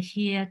what they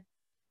hear,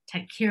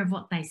 take care of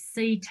what they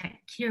see,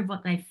 take care of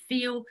what they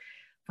feel.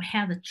 For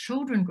how the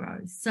children grow,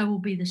 so will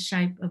be the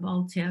shape of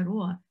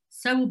Aotearoa,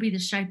 so will be the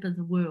shape of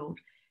the world.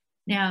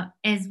 Now,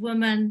 as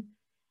women,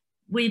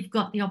 we've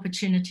got the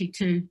opportunity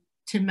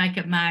to make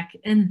a mark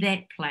in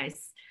that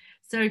place.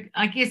 So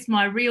I guess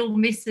my real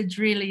message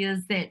really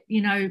is that,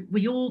 you know,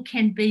 we all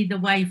can be the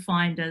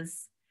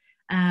wayfinders.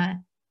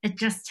 It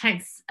just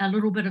takes a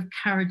little bit of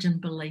courage and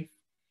belief.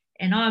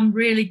 And I'm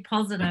really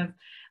positive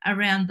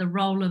around the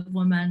role of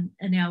women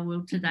in our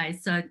world today.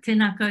 So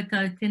tēnā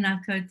koutou,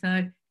 tēnā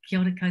koutou. Kia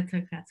ora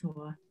koutou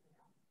katoa.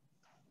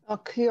 Oh,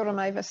 kia ora,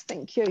 Mavis.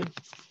 Thank you.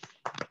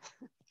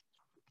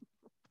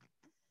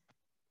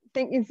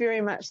 Thank you very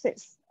much.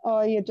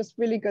 You're just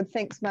really good.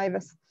 Thanks,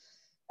 Mavis.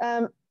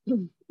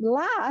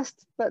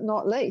 Last but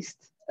not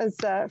least is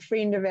a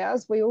friend of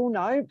ours. We all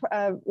know,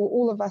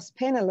 all of us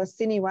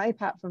panelists anyway,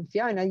 apart from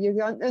Fiona, you're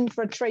going in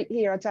for a treat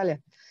here, I tell you.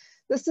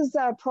 This is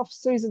Prof.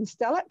 Susan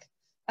Stehlik.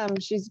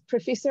 She's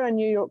professor in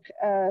New York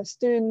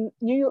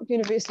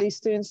University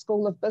Stern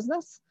School of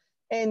Business.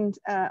 And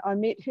I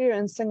met her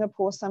in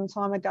Singapore some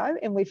time ago,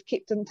 and we've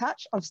kept in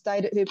touch. I've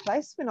stayed at her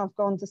place when I've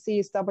gone to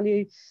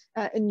CSW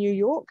in New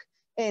York.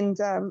 And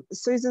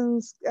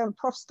Susan's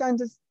Prof's going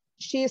to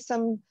share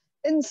some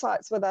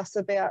insights with us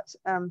about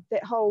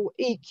that whole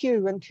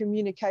EQ and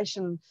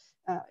communication,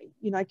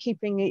 you know,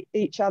 keeping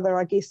each other,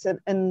 I guess,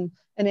 in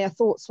our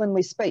thoughts when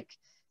we speak.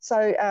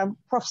 So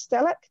Prof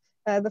Stehlik,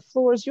 The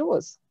floor is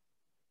yours.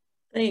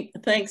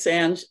 Thanks,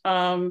 Ange.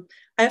 I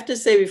have to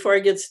say before I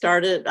get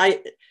started,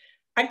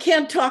 I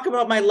can't talk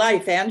about my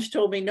life. Ange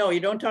told me, no, you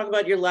don't talk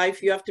about your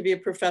life. You have to be a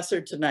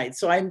professor tonight.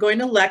 So I'm going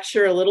to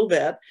lecture a little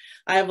bit.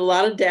 I have a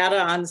lot of data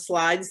on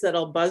slides that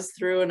I'll buzz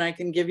through and I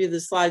can give you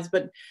the slides,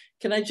 but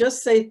can I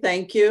just say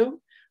thank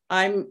you?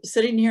 I'm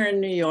sitting here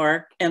in New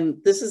York and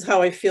this is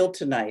how I feel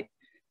tonight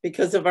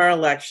because of our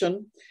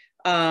election.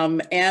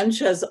 Ange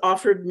has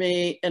offered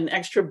me an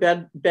extra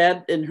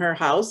bed in her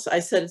house. I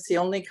said it's the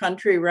only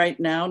country right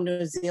now,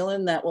 New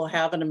Zealand, that will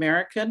have an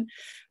American.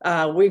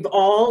 We've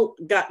all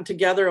gotten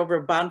together over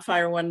a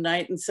bonfire one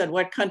night and said,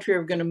 what country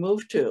are we going to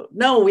move to?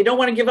 No, we don't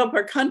want to give up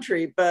our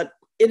country, but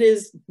it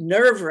is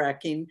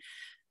nerve-wracking.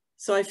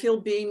 So I feel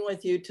being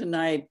with you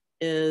tonight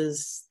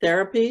is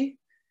therapy,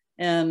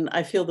 and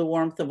I feel the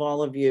warmth of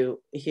all of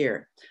you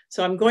here.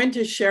 So I'm going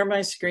to share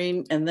my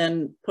screen and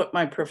then put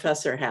my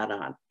professor hat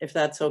on, if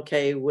that's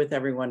okay with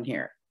everyone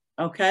here.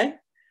 Okay?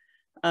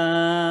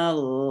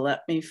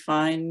 Let me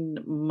find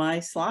my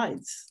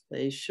slides.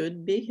 They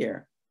should be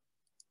here.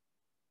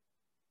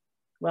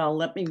 Well,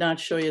 let me not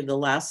show you the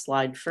last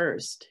slide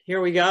first.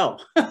 Here we go.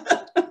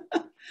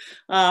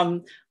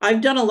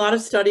 I've done a lot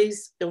of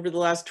studies over the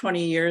last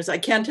 20 years. I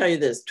can tell you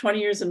this, 20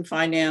 years in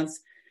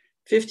finance,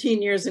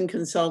 15 years in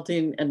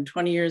consulting and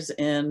 20 years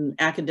in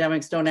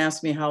academics. Don't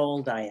ask me how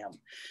old I am.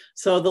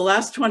 So the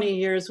last 20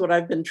 years, what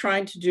I've been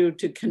trying to do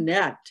to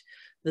connect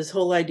this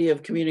whole idea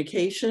of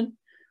communication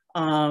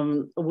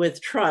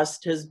with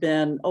trust has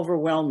been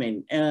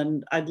overwhelming.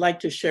 And I'd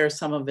like to share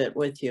some of it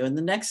with you. In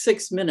the next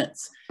 6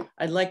 minutes,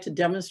 I'd like to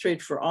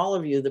demonstrate for all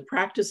of you the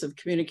practice of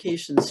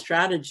communication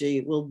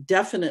strategy will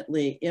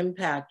definitely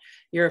impact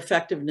your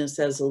effectiveness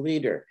as a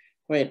leader.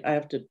 Wait, I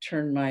have to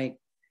turn my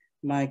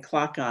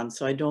clock on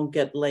so I don't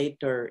get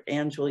late or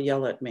Ange will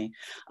yell at me.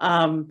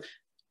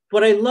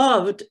 What I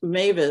loved,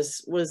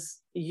 Mavis, was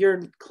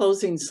your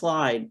closing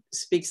slide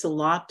speaks a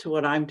lot to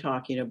what I'm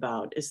talking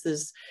about. It's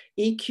this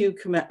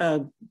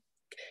EQ,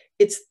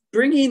 it's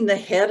bringing the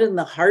head and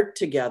the heart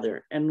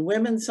together. And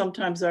women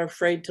sometimes are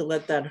afraid to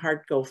let that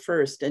heart go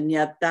first. And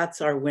yet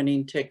that's our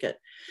winning ticket.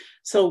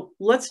 So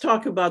let's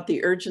talk about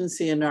the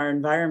urgency in our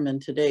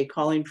environment today,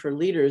 calling for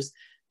leaders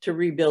to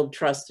rebuild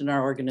trust in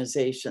our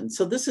organization.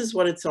 So this is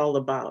what it's all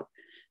about.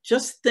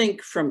 Just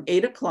think from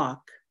 8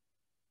 o'clock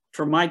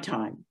for my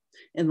time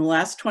in the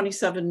last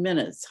 27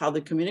 minutes, how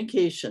the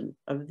communication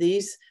of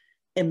these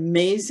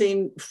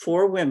amazing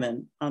 4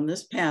 women on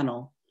this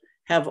panel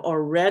have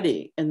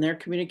already, in their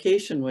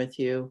communication with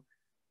you,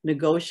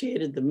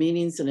 negotiated the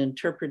meanings and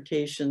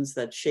interpretations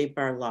that shape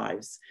our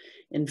lives.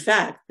 In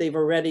fact, they've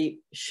already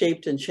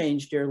shaped and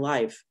changed your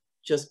life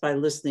just by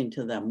listening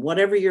to them,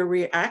 whatever your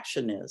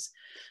reaction is.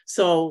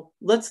 So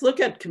let's look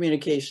at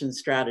communication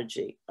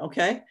strategy,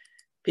 okay?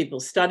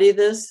 People study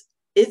this.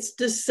 It's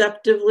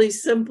deceptively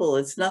simple.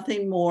 It's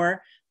nothing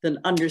more than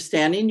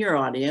understanding your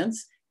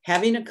audience,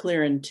 having a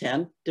clear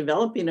intent,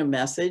 developing a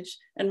message,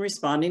 and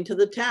responding to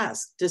the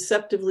task.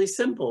 Deceptively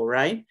simple,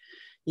 right?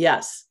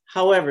 Yes.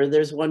 However,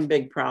 there's one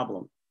big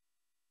problem.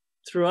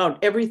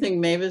 Throughout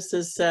everything Mavis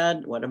has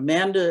said, what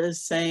Amanda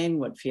is saying,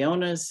 what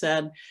Fiona has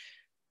said,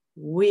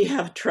 we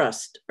have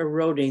trust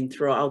eroding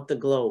throughout the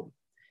globe.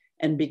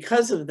 And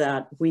because of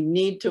that, we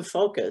need to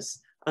focus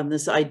on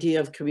this idea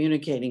of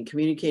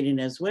communicating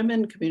as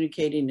women,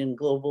 communicating in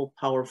global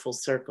powerful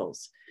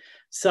circles.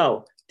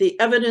 So the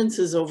evidence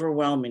is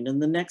overwhelming. In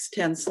the next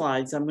 10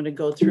 slides, I'm going to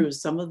go through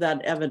some of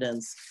that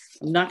evidence.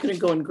 I'm not going to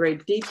go in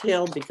great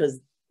detail because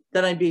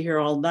then I'd be here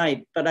all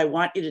night, but I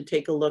want you to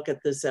take a look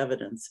at this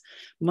evidence.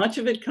 Much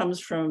of it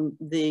comes from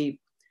the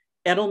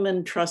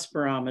Edelman Trust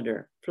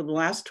Barometer. For the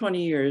last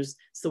 20 years,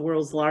 it's the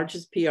world's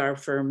largest PR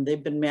firm.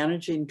 They've been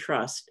managing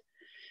trust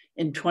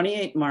in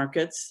 28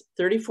 markets,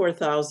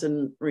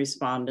 34,000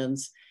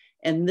 respondents.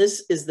 And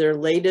this is their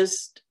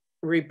latest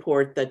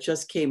report that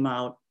just came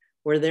out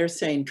where they're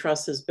saying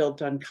trust is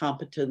built on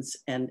competence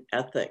and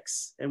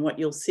ethics. And what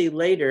you'll see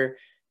later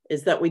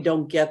is that we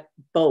don't get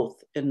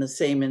both in the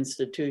same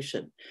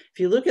institution. If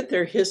you look at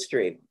their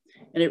history,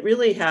 and it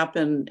really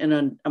happened in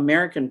an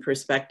American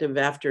perspective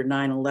after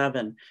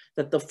 9/11,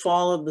 that the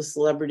fall of the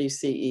celebrity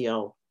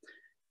CEO.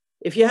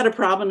 If you had a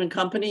problem in a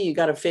company, you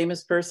got a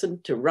famous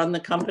person to run the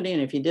company.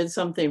 And if you did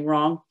something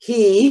wrong,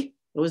 it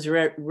was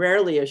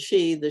rarely a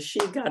she, the she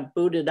got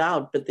booted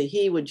out, but the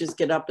he would just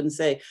get up and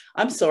say,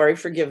 I'm sorry,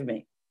 forgive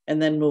me,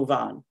 and then move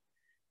on.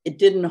 It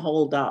didn't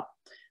hold up.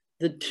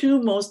 The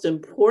 2 most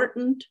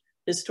important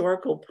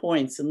historical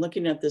points in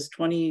looking at this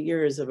 20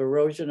 years of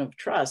erosion of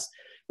trust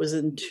was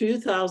in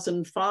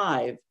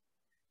 2005,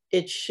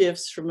 it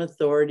shifts from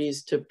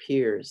authorities to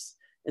peers.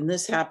 And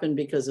this happened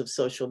because of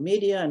social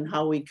media and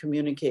how we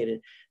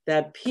communicated,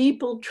 that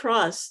people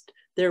trust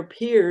their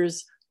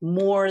peers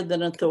more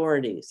than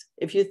authorities.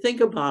 If you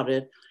think about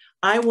it,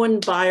 I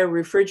wouldn't buy a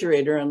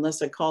refrigerator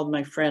unless I called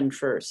my friend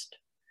first.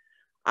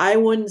 I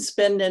wouldn't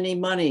spend any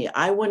money.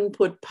 I wouldn't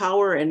put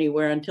power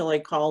anywhere until I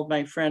called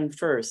my friend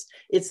first.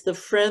 It's the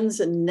friends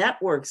and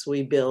networks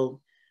we build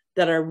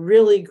that are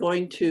really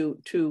going to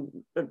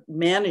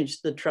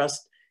manage the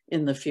trust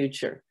in the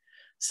future.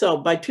 So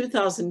by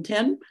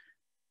 2010,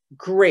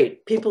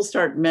 great, people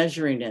start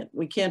measuring it.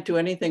 We can't do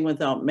anything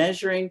without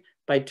measuring.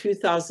 By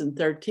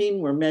 2013,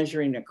 we're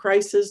measuring a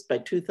crisis. By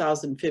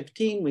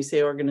 2015, we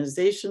say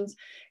organizations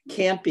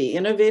can't be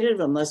innovative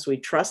unless we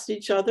trust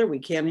each other. We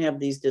can't have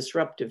these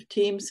disruptive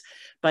teams.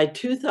 By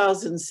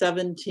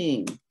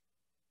 2017,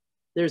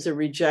 there's a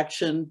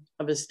rejection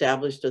of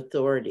established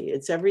authority.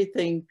 It's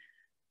everything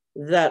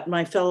that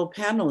my fellow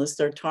panelists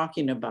are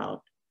talking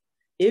about.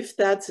 If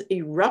that's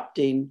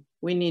erupting,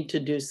 we need to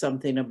do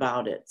something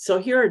about it. So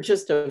here are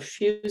just a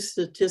few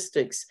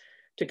statistics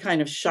to kind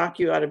of shock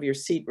you out of your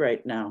seat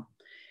right now.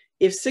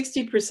 If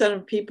 60%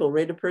 of people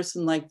rate a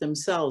person like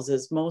themselves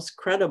as most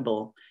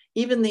credible,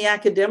 even the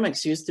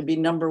academics used to be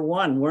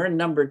 #1. We're in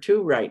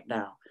 #2 right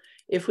now.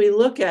 If we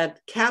look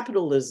at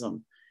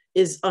capitalism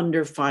is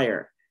under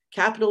fire.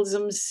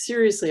 Capitalism is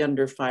seriously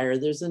under fire.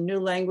 There's a new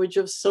language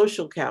of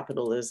social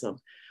capitalism.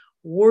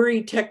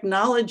 Worry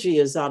technology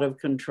is out of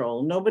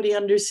control. Nobody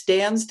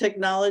understands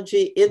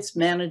technology. It's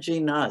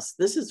managing us.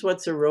 This is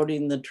what's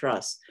eroding the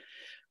trust.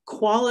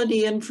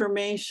 Quality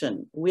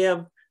information. We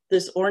have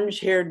this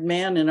orange-haired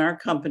man in our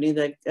company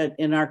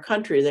in our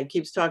country that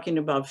keeps talking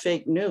about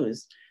fake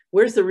news.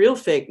 Where's the real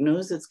fake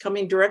news? It's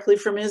coming directly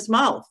from his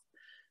mouth.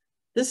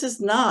 This is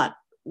not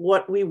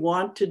what we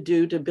want to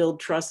do to build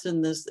trust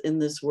in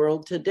this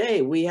world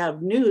today. We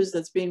have news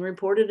that's being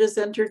reported as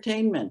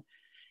entertainment.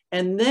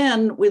 And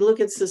then we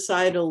look at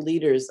societal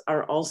leaders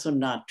are also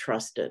not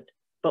trusted,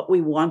 but we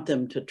want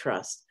them to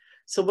trust.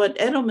 So what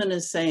Edelman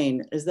is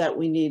saying is that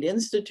we need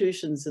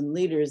institutions and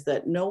leaders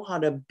that know how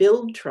to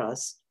build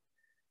trust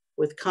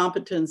with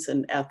competence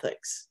and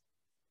ethics.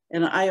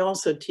 And I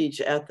also teach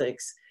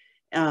ethics.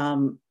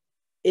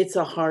 It's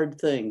a hard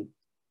thing.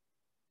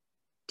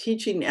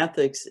 Teaching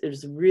ethics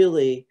is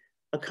really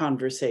a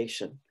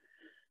conversation.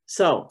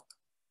 So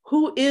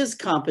who is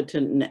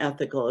competent and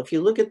ethical? If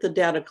you look at the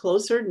data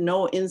closer,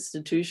 no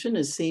institution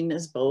is seen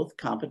as both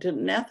competent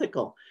and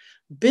ethical.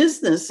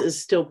 Business is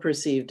still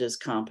perceived as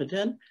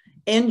competent.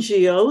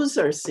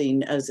 NGOs are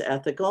seen as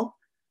ethical,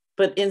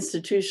 but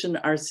institutions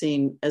are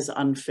seen as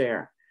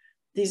unfair.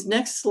 These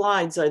next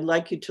slides I'd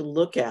like you to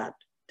look at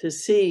to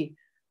see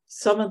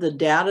some of the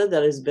data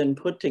that has been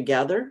put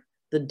together,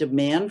 the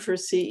demand for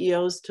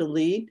CEOs to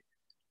lead,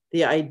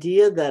 the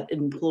idea that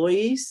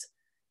employees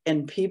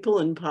and people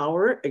in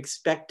power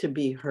expect to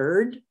be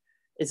heard.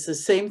 It's the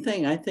same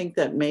thing I think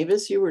that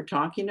Mavis, you were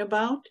talking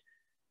about.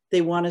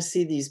 They want to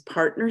see these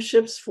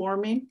partnerships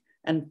forming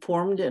and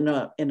formed in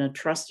a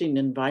trusting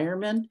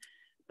environment.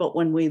 But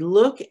when we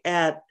look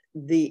at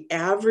the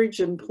average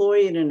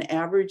employee in an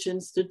average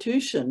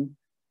institution,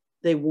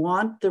 they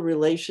want the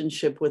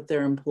relationship with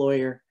their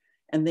employer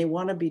and they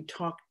want to be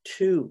talked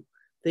to.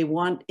 They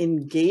want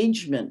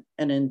engagement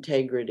and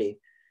integrity.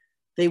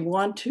 They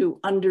want to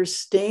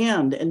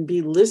understand and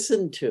be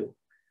listened to.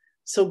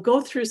 So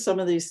go through some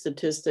of these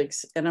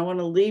statistics, and I want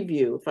to leave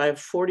you, if I have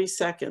 40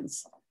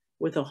 seconds,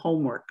 with a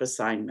homework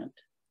assignment.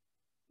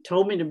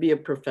 Told me to be a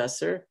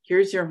professor.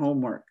 Here's your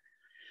homework.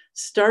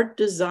 Start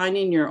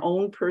designing your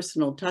own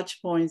personal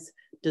touch points.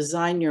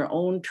 Design your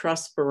own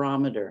trust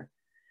barometer.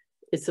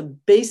 It's a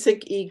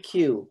basic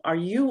EQ. Are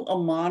you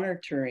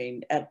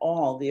monitoring at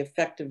all the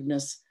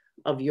effectiveness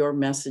of your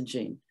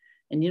messaging?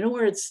 And you know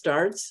where it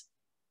starts?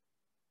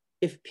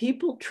 If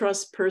people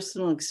trust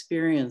personal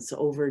experience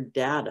over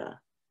data,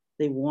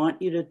 they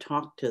want you to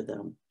talk to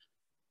them.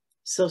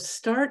 So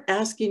start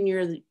asking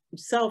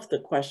yourself the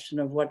question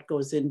of what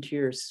goes into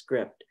your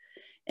script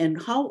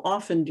and how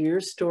often do your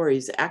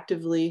stories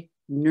actively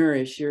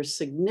nourish your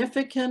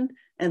significant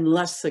and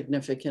less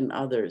significant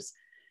others.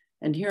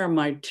 And here are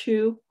my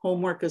 2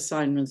 homework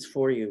assignments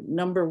for you.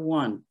 Number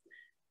 1,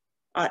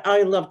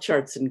 I love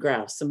charts and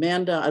graphs.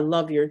 Amanda, I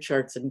love your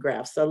charts and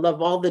graphs. I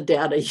love all the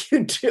data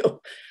you do.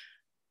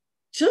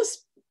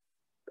 Just,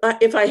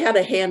 if I had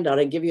a handout,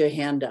 I'd give you a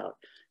handout.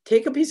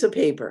 Take a piece of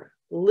paper,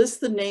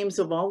 list the names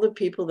of all the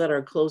people that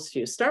are close to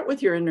you. Start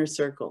with your inner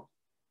circle.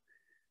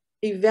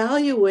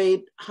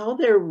 Evaluate how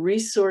their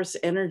resource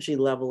energy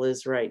level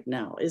is right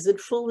now. Is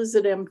it full? Is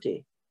it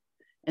empty?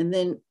 And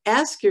then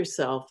ask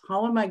yourself,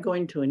 how am I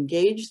going to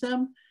engage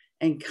them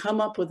and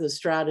come up with a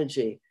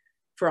strategy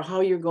for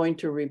how you're going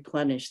to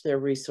replenish their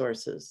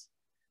resources?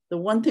 The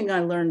one thing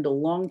I learned a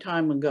long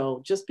time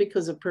ago, just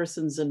because a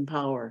person's in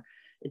power,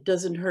 it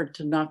doesn't hurt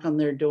to knock on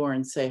their door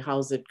and say,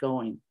 how's it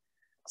going?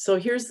 So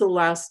here's the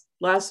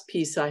last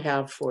piece I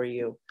have for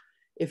you.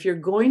 If you're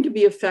going to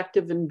be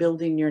effective in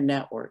building your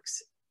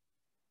networks,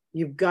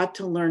 you've got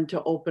to learn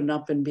to open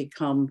up and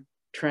become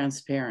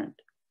transparent.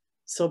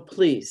 So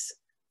please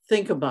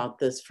think about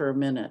this for a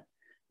minute.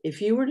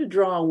 If you were to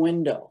draw a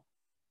window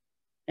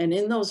and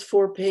in those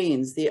 4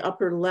 panes, the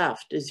upper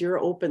left is your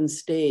open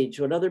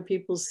stage, what other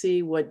people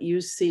see, what you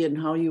see, and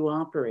how you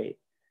operate.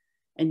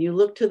 And you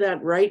look to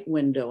that right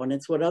window and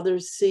it's what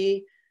others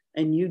see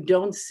and you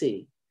don't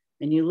see.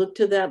 And you look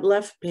to that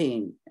left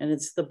pane and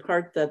it's the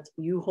part that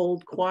you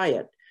hold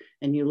quiet.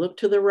 And you look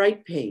to the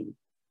right pane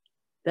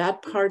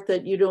that part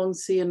that you don't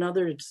see and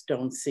others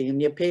don't see,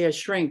 and you pay a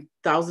shrink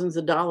thousands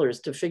of dollars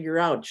to figure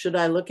out, should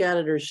I look at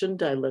it or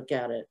shouldn't I look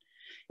at it?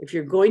 If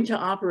you're going to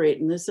operate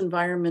in this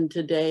environment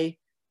today,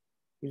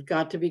 you've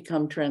got to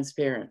become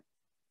transparent.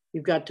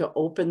 You've got to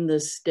open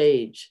this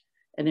stage.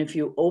 And if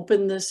you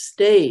open this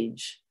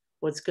stage,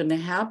 what's going to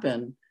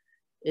happen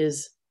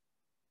is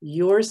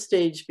your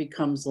stage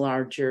becomes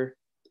larger.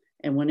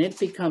 And when it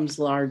becomes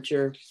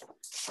larger,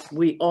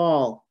 we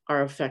all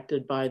are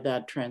affected by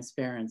that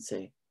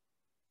transparency.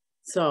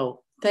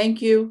 So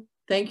thank you.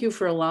 Thank you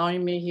for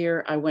allowing me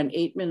here. I went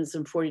 8 minutes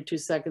and 42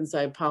 seconds.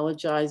 I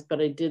apologize,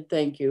 but I did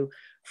thank you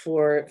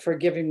for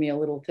giving me a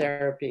little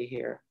therapy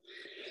here.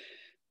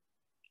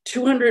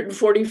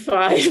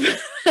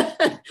 245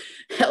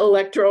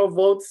 electoral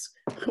votes.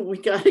 We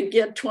got to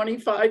get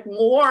 25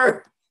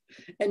 more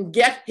and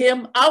get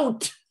him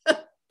out.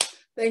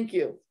 Thank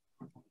you.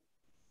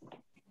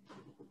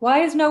 Why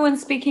is no one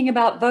speaking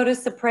about voter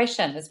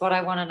suppression is what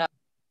I want to know.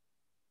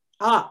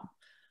 Ah,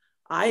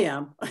 I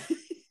am.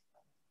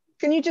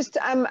 Can you just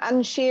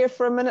unshare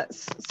for a minute,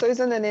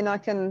 Susan, and then I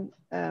can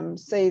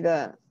see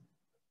the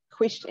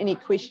any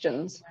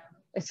questions.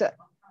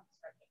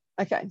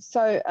 Okay,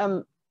 so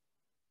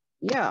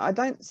yeah, I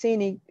don't see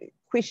any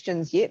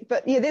questions yet,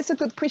 but yeah, that's a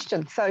good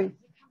question. So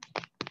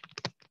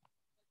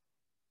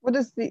what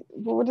is the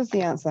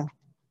answer?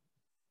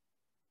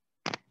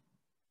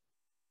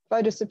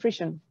 Voter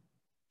suppression.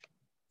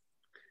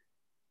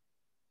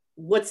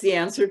 What's the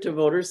answer to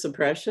voter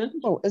suppression?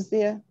 Oh, is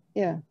there?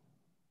 Yeah.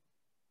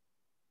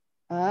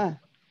 Ah,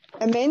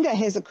 Amanda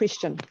has a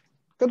question.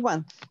 Good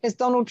one. Has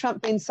Donald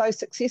Trump been so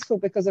successful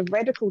because of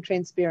radical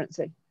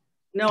transparency?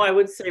 No, I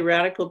would say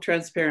radical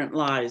transparent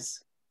lies.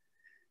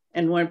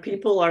 And when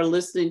people are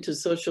listening to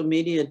social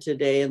media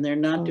today and they're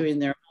not doing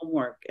their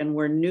homework, and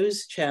where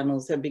news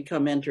channels have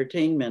become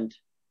entertainment,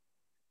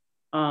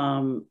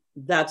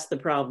 that's the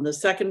problem. The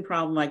second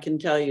problem I can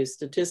tell you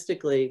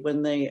statistically,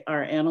 when they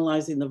are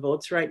analyzing the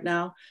votes right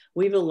now,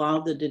 we've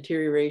allowed the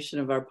deterioration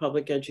of our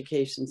public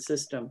education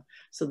system.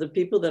 So the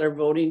people that are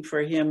voting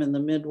for him in the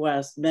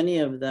Midwest, many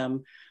of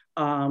them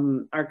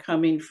are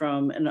coming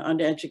from an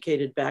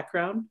uneducated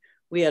background.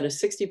 We had a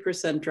 60%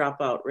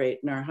 dropout rate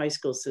in our high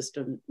school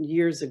system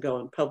years ago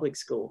in public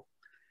school.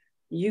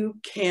 You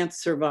can't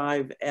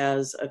survive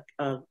as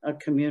a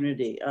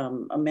community.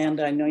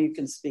 Amanda, I know you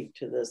can speak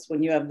to this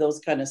when you have those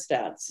kind of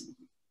stats.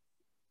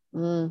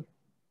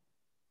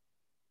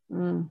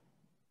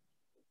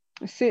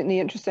 It's certainly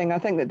interesting. I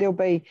think that there'll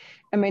be,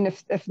 I mean,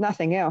 if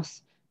nothing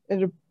else,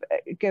 it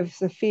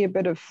gives a fair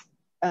bit of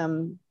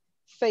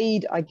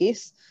feed, I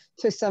guess,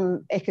 to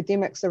some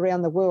academics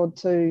around the world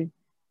to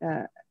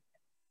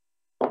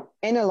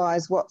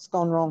analyse what's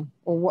gone wrong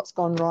or what's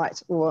gone right,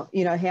 or,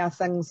 you know, how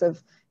things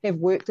have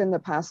worked in the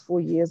past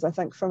 4 years. I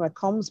think from a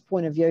comms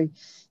point of view,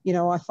 you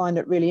know, I find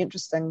it really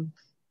interesting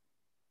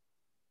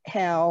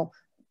how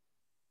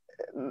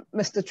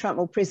Mr. Trump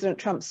or President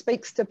Trump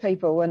speaks to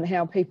people, and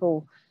how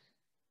people,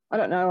 I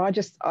don't know,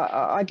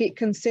 I get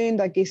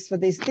concerned, I guess, for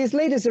there's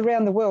leaders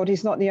around the world.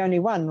 He's not the only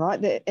one,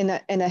 right? There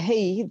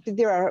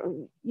are,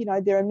 you know,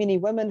 there are many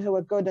women who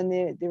are good, and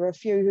there are a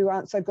few who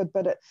aren't so good,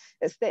 but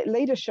it's that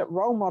leadership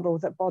role model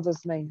that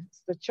bothers me.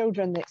 It's the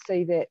children that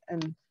see that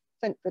and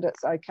think that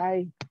it's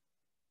okay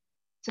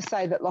to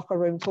say that locker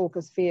room talk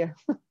is fair.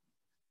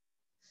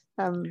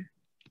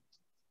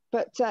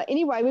 But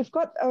anyway, we've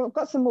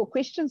got some more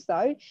questions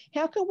though.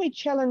 How can we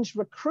challenge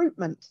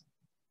recruitment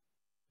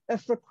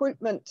if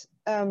recruitment,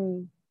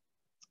 you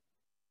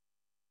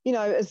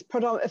know, if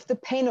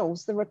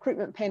the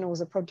recruitment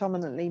panels are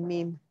predominantly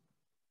men?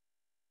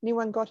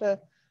 Anyone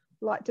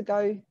like to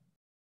go?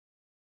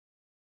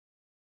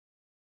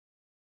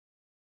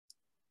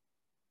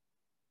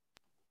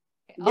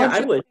 Yeah, I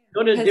would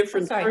go to a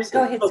different person.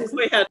 Go ahead, Susan.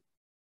 Go ahead.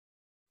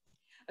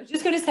 I was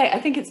just going to say,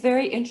 I think it's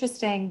very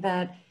interesting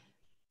that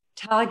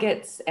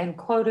targets and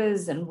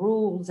quotas and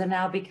rules are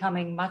now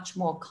becoming much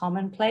more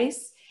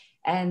commonplace.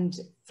 And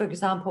for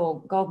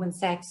example, Goldman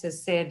Sachs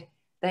has said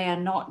they are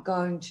not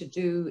going to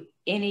do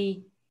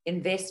any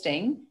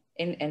investing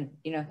in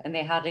you know, and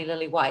they're hardly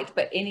lily white,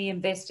 but any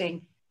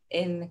investing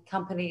in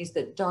companies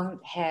that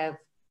don't have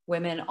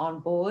women on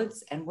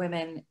boards and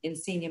women in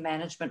senior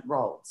management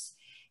roles.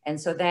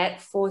 And so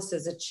that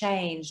forces a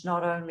change,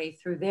 not only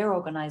through their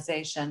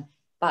organization,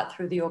 but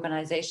through the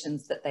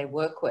organizations that they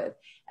work with.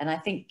 And I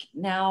think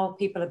now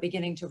people are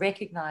beginning to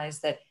recognize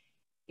that,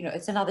 you know,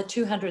 it's another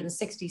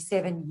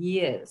 267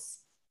 years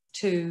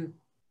to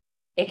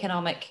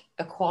economic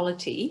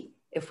equality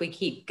if we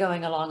keep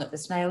going along at the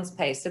snail's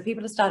pace. So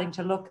people are starting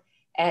to look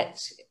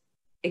at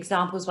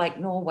examples like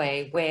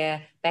Norway,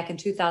 where back in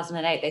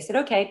 2008, they said,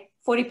 okay,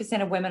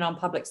 40% of women on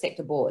public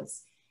sector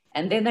boards.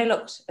 And then they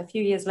looked a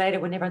few years later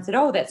when everyone said,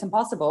 oh, that's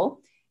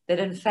impossible, that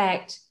in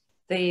fact,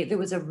 there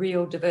was a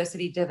real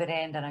diversity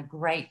dividend and a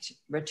great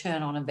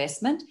return on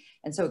investment.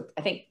 And so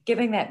I think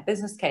giving that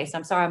business case,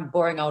 I'm sorry, I'm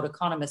boring old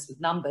economists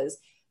with numbers,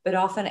 but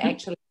often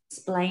actually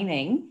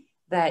explaining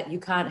that you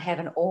can't have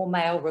an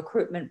all-male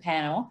recruitment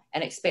panel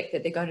and expect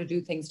that they're going to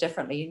do things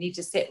differently. You need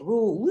to set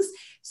rules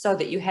so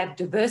that you have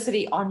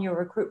diversity on your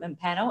recruitment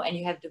panel, and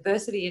you have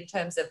diversity in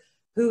terms of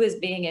who is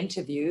being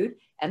interviewed,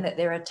 and that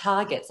there are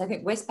targets. I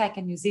think Westpac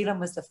in New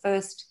Zealand was the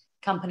first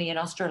company in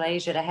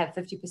Australasia to have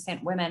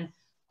 50% women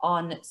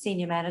on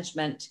senior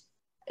management,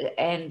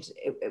 and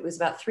it was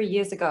about 3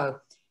 years ago.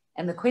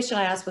 And the question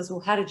I asked was,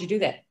 well, how did you do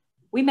that?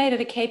 We made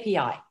it a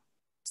KPI.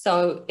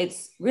 So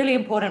it's really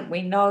important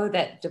we know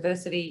that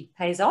diversity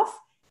pays off,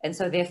 and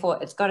so therefore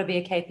it's got to be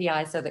a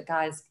KPI so that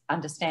guys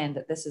understand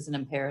that this is an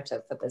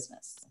imperative for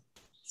business.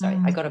 Sorry,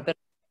 I got a bit.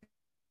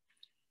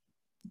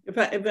 If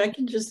I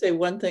can just say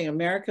one thing,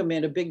 America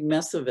made a big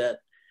mess of it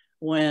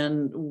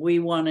when we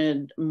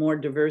wanted more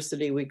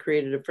diversity. We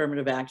created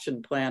affirmative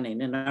action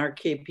planning, and our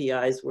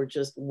KPIs were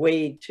just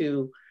way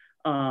too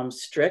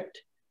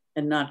strict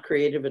and not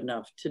creative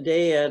enough.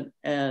 Today at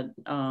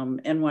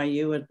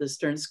NYU at the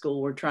Stern School,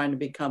 we're trying to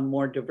become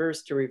more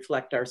diverse to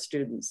reflect our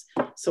students.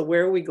 So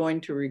where are we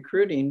going to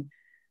recruiting?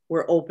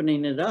 We're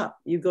opening it up.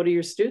 You go to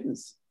your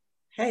students.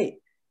 Hey,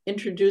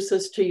 introduce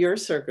us to your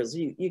circles.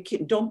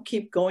 Don't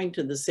keep going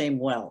to the same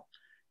well.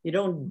 You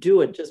don't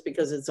do it just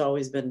because it's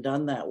always been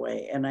done that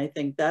way. And I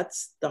think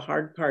that's the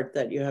hard part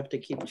that you have to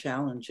keep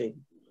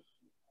challenging.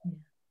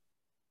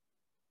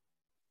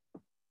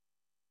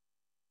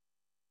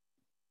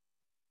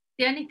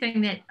 The only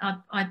thing that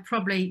I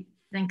probably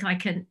think I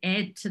can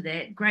add to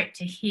that, great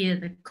to hear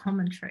the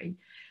commentary.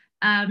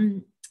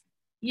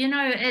 You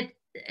know,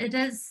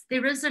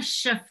 there is a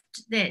shift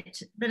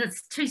but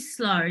it's too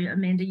slow,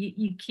 Amanda.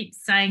 You keep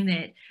saying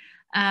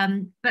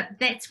that, but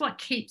that's what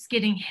keeps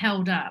getting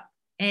held up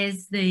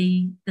as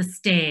the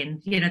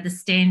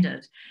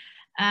standard.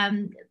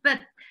 But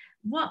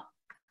what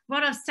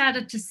I've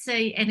started to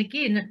see, and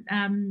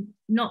again,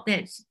 not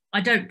that I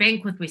don't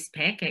bank with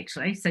Westpac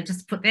actually, so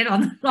just put that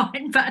on the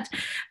line, but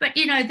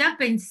you know, they've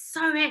been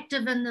so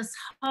active in this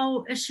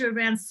whole issue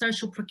around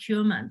social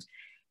procurement,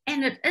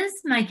 and it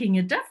is making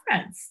a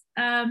difference.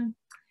 In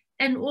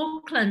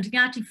Auckland,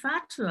 Ngāti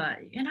Whātua,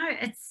 you know,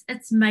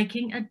 it's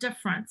making a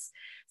difference.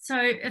 So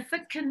if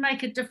it can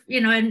make a difference,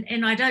 you know,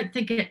 and I don't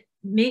think it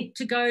meant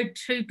to go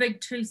too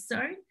big too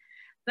soon,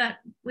 but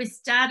we're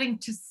starting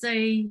to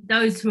see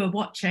those who are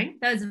watching,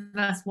 those of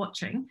us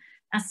watching,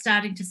 are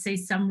starting to see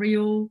some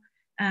real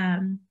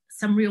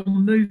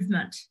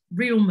movement.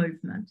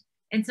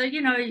 And so,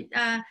 you know,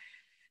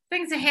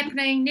 things are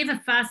happening,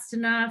 never fast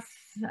enough,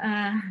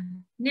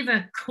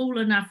 never cool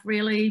enough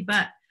really,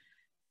 but,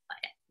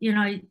 you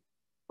know,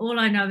 all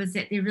I know is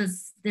that there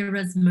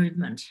is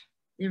movement,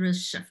 there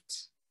is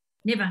shift.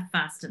 Never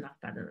fast enough,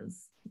 but it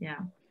is, yeah.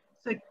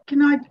 So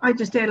can I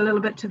just add a little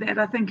bit to that?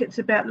 I think it's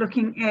about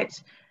looking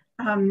at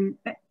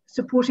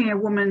supporting a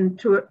woman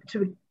to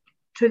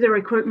the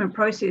recruitment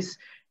process,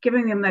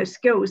 giving them those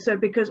skills. So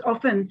because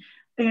often,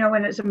 you know,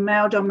 when it's a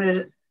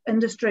male-dominated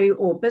industry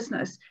or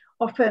business,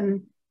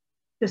 often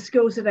the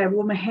skills that a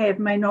woman have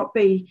may not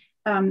be,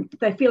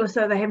 they feel as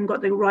though they haven't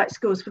got the right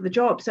skills for the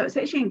job. So it's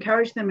actually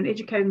encouraging them and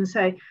educating them to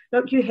say,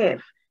 look, you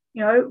have,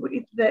 you know,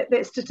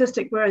 that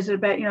statistic, whereas it's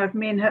about, you know, if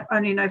men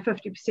only know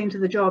 50%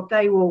 of the job,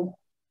 they will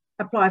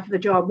apply for the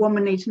job.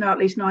 Women need to know at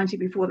least 90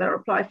 before they'll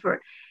apply for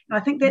it. And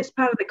I think that's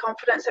part of the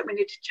confidence that we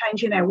need to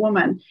change in our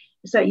women.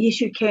 Say, yes,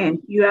 you can.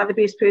 You are the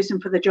best person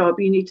for the job.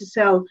 You need to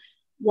sell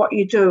what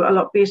you do a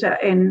lot better.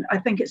 And I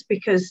think it's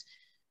because,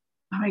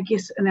 I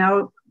guess,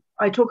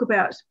 I talk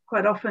about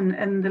quite often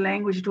in the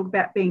language, you talk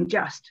about being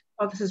just.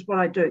 Oh, this is what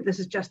I do. This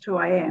is just who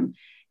I am.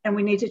 And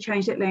we need to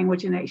change that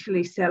language and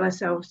actually sell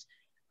ourselves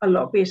a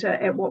lot better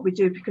at what we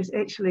do, because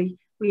actually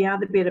we are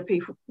the better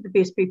people, the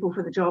best people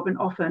for the job. And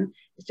often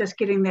it's just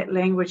getting that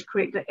language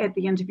correct at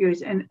the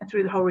interviews and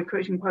through the whole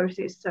recruiting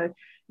process. So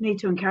need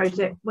to encourage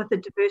that with the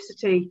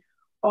diversity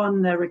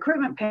on the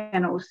recruitment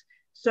panels,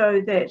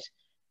 so that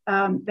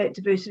that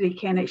diversity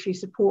can actually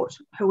support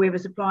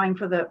whoever's applying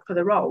for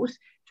the roles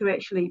to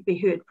actually be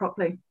heard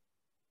properly.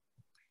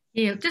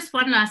 Yeah, just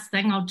one last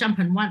thing, I'll jump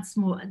in once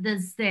more.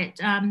 There's that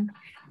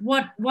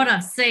what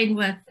I've seen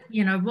with,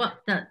 you know,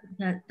 what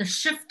the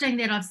shifting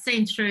that I've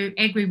seen through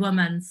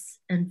Agribusiness,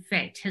 in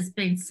fact, has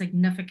been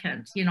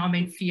significant. You know, I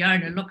mean,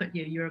 Fiona, look at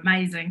you, you're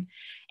amazing,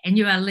 and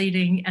you are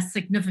leading a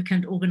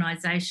significant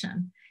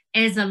organisation,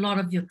 as a lot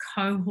of your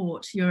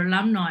cohort, your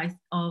alumni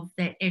of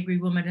that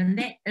Agriwoman, and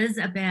that is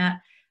about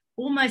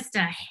almost a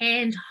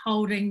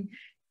hand-holding,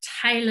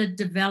 tailored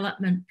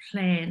development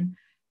plan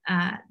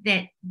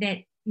that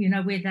you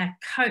know, where they're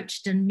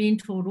coached and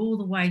mentored all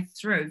the way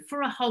through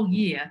for a whole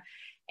year.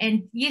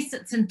 And yes,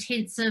 it's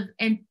intensive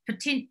and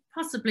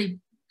possibly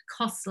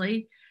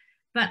costly,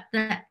 but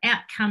the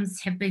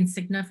outcomes have been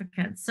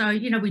significant. So,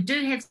 you know, we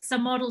do have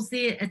some models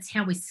there. It's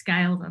how we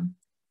scale them.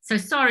 So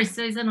sorry,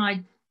 Susan,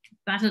 I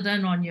butted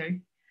in on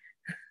you.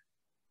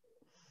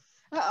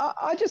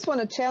 I just want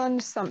to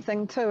challenge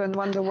something too and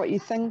wonder what you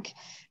think.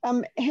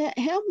 How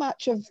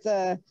much of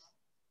the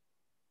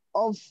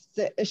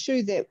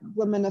issue that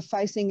women are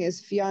facing, as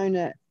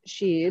Fiona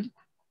shared,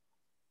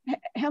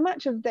 how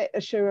much of that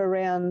issue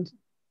around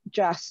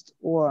just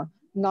or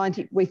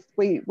 90,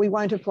 we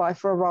won't apply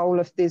for a role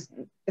if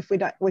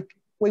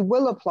we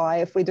will apply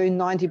if we do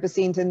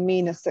 90% and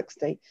men are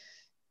 60.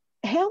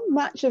 How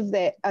much of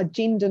that are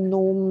gender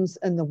norms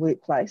in the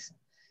workplace?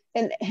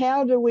 And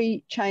how do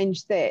we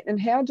change that? And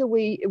how do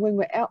we, when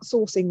we're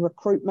outsourcing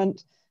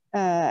recruitment,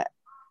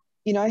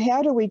 you know,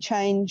 how do we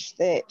change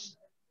that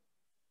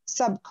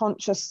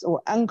subconscious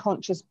or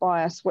unconscious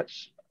bias,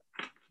 which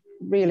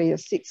really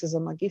is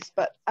sexism, I guess,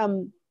 but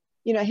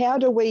you know, how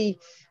do we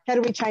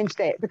change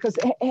that? Because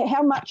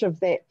how much of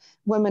that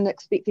women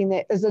expecting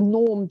that is a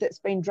norm that's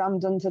been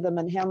drummed into them,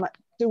 and how much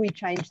do we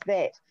change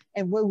that?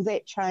 And will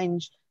that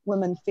change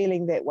women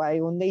feeling that way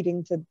or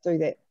needing to do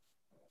that?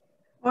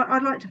 Well,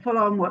 I'd like to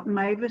follow on what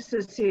Mavis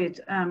has said,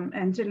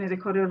 and certainly the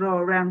korero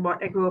around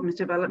what Agribusiness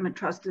Development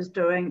Trust is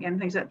doing and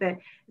things like that.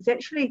 It's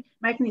actually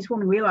making these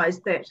women realise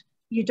that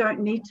you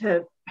don't need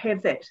to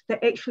have that.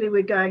 That actually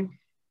we're going,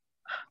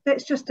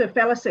 that's just a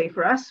fallacy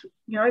for us.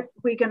 You know,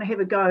 we're going to have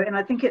a go. And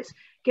I think it's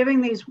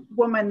giving these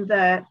women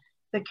the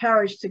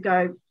courage to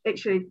go,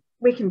 actually,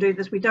 we can do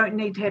this. We don't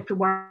need to have to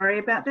worry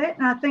about that.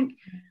 And I think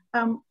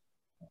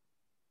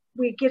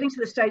we're getting to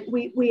the stage,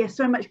 we are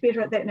so much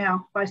better at that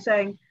now by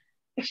saying,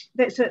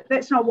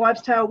 that's not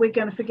wives' tale. We're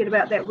going to forget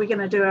about that. We're going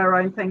to do our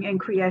own thing and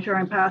create our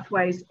own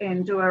pathways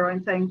and do our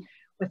own thing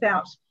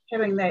without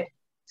having that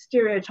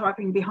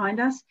stereotyping behind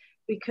us,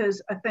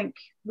 because I think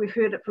we've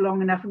heard it for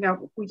long enough and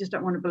go, we just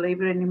don't want to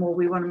believe it anymore.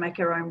 We want to make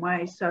our own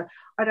way. So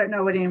I don't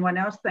know what anyone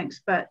else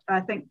thinks, but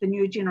I think the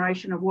new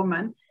generation of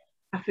women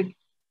are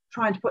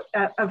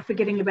are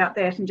forgetting about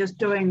that and just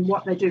doing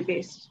what they do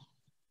best.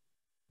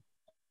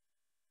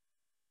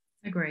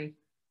 Agree.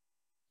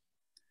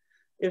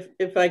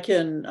 If I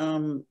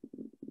can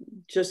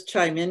just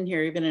chime in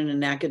here, even in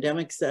an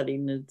academic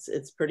setting,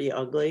 it's pretty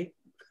ugly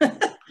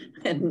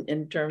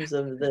in terms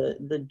of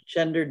the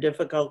gender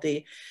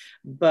difficulty.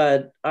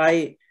 But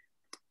I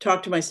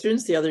talked to my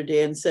students the other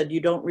day and said,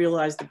 you don't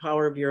realize the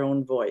power of your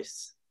own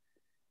voice.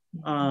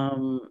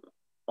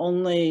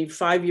 Only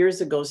 5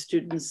 years ago,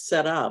 students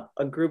set up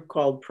a group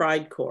called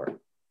Pride Corps.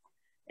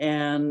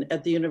 And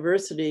at the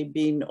university,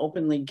 being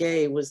openly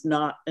gay was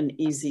not an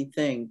easy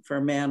thing for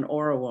a man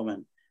or a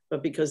woman.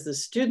 But because the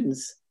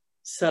students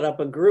set up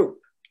a group,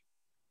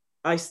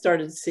 I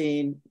started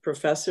seeing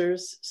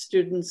professors,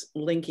 students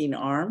linking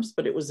arms,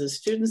 but it was the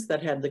students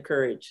that had the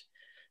courage.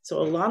 So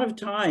a lot of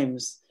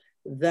times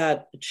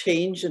that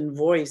change in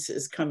voice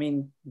is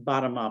coming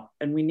bottom up,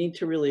 and we need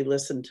to really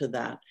listen to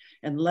that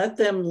and let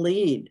them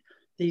lead.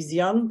 These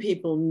young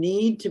people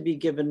need to be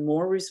given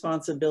more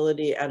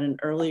responsibility at an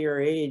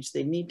earlier age.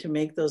 They need to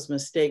make those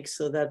mistakes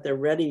so that they're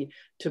ready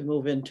to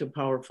move into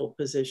powerful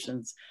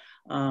positions.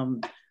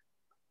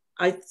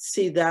 I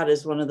see that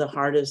as one of the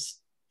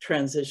hardest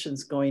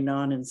transitions going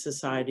on in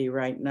society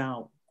right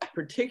now,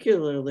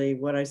 particularly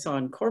what I saw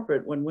in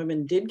corporate. When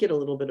women did get a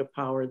little bit of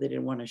power, they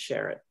didn't want to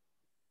share it.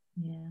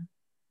 Yeah.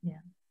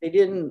 They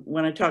didn't,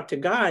 when I talk to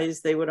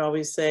guys, they would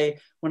always say,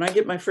 when I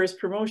get my first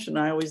promotion,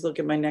 I always look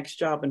at my next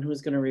job and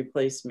who's going to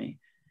replace me.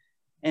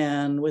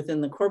 And within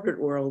the corporate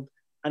world,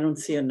 I don't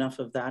see enough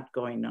of that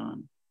going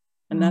on.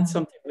 And that's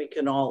something we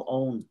can all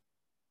own.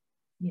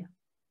 Yeah.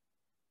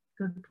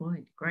 Good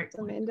point. Great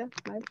point. Amanda,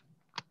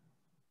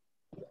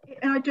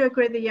 and I do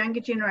agree the younger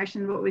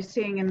generation, what we're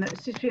seeing,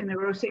 especially in the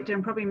rural sector,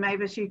 and probably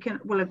Mavis, you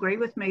will agree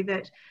with me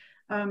that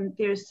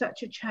there is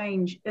such a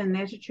change in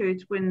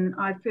attitudes. When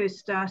I first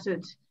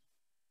started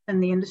in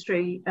the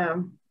industry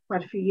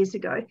quite a few years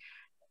ago,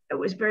 it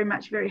was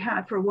very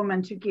hard for a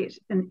woman to get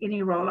in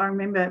any role. I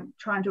remember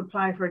trying to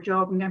apply for a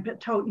job and getting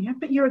told,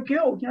 but you're a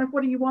girl,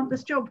 what do you want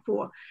this job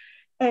for?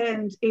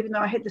 And even though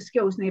I had the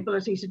skills and the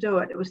ability to do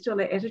it, it was still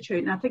that attitude.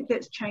 And I think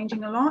that's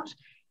changing a lot.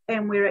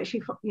 And we're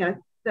actually,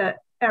 that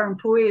our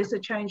employers are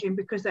changing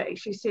because they're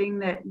actually seeing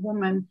that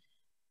women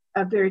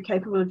are very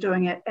capable of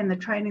doing it, and the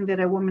training that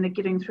our women are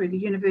getting through the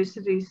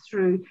universities,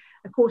 through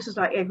courses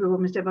like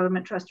Agribusiness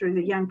Development Trust, through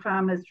the young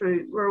farmers,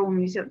 through rural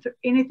New Zealand, through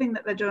anything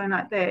that they're doing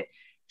like that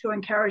to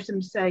encourage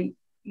them to say,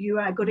 you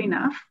are good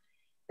enough,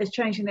 is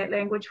changing that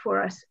language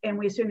for us. And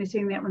we're certainly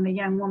seeing that when the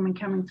young women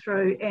coming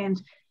through.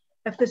 And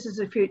if this is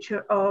the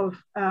future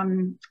of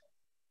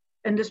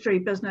industry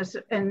business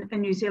in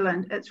New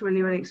Zealand, it's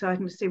really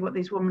exciting to see what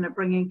these women are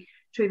bringing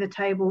to the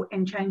table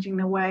and changing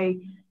the way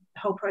the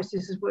whole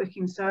process is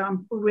working. So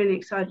I'm really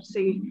excited to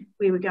see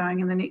where we're going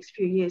in the next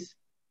few years.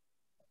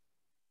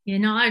 Yeah,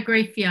 no, I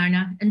agree,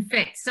 Fiona. In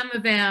fact, some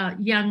of our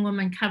young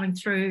women coming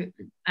through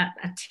are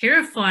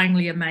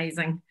terrifyingly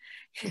amazing.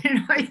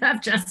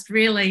 They've just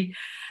really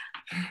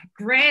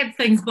grabbed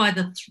things by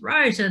the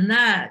throat, and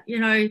that,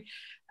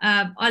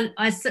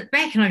 I sit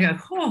back and I go,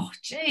 oh,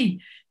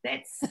 gee,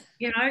 that's,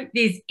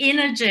 there's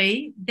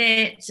energy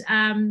that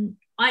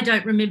I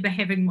don't remember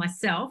having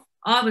myself.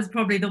 I was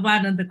probably the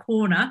one in the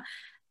corner,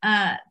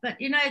 but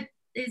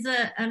there's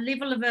a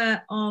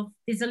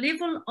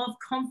level of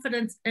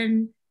confidence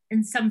in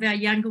some of our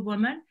younger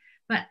women,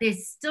 but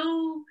there's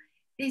still,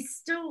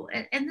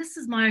 and this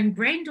is my own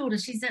granddaughter.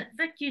 She's at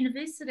Vic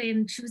University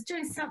and she was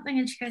doing something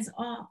and she goes,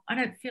 oh, I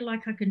don't feel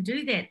like I can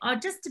do that. I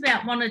just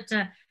about wanted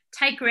to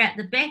take her out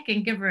the back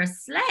and give her a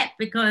slap,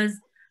 because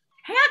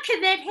how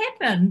can that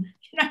happen?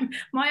 You know,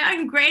 my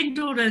own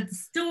granddaughter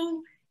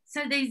still,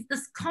 so there's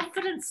this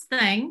confidence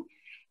thing.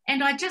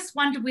 And I just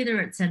wonder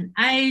whether it's an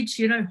age,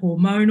 you know,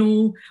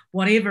 hormonal,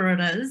 whatever it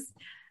is.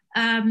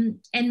 And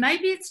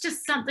maybe it's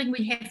just something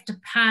we have to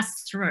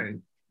pass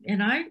through, you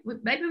know.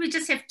 Maybe we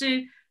just have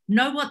to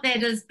know what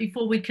that is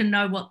before we can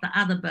know what the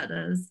other bit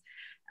is.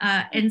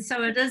 And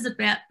so it is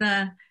about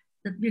the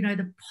you know,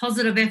 the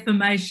positive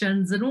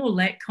affirmations and all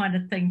that kind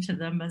of thing to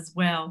them as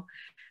well.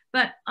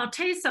 But I'll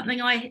tell you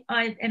something,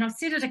 and I've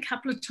said it a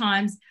couple of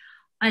times,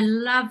 I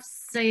love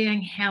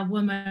seeing how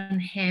women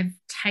have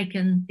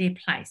taken their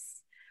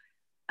place.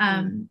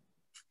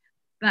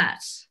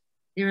 But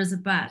there is a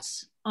but.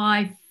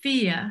 I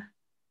fear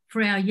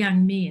for our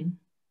young men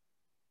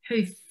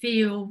who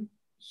feel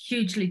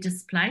hugely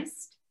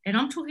displaced. And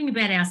I'm talking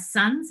about our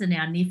sons and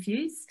our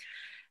nephews,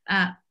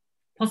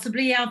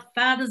 possibly our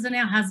fathers and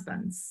our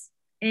husbands.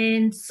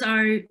 And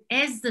so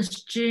as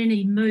this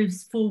journey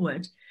moves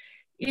forward,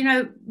 you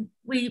know,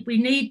 we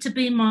need to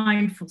be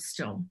mindful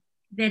still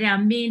that our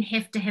men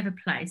have to have a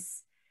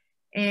place.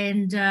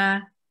 And,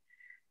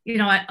 you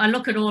know, I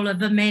look at all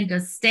of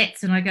Amanda's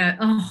stats and I go,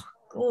 oh,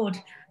 God.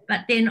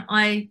 But then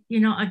I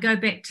go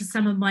back to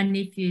some of my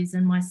nephews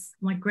and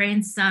my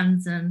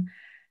grandsons, and,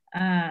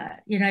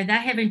 you know, they're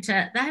having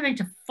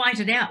to fight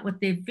it out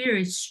with their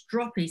very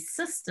stroppy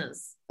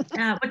sisters,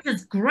 which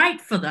is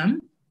great for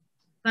them.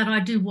 But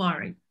I do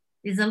worry.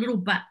 There's a little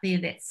but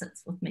there that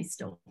sits with me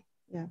still.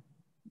 Yeah.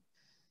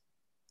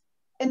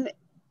 And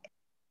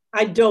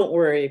I don't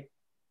worry.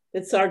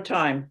 It's our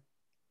time.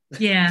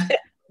 Yeah.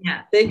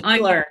 Yeah. They can I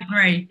learn.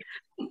 agree.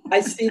 I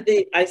see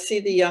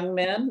the young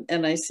men,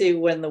 and I see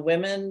when the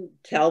women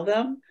tell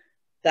them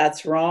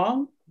that's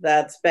wrong,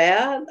 that's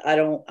bad.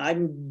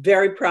 I'm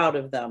very proud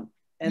of them.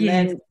 And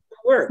Yes.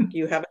 then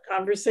you have a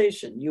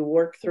conversation, you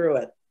work through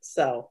it.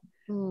 So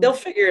they'll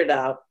figure it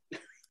out.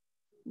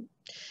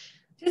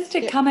 Just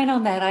to comment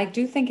on that, I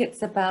do think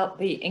it's about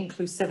the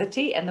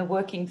inclusivity and the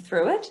working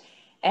through it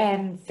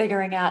and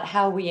figuring out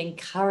how we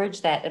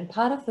encourage that. And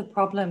part of the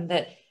problem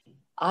that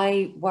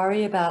I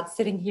worry about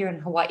sitting here in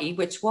Hawaii,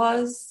 which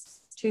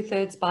was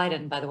 2/3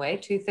 Biden, by the way,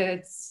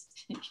 2/3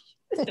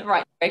 the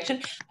right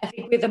direction. I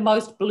think we're the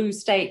most blue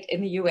state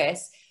in the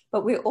US,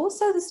 but we're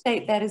also the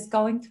state that is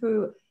going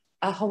through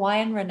a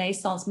Hawaiian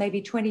renaissance,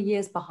 maybe 20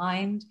 years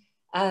behind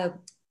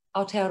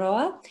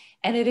Aotearoa.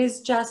 And it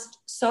is just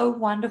so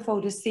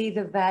wonderful to see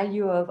the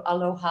value of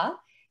aloha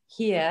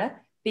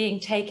here being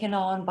taken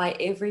on by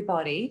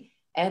everybody.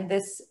 And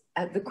this,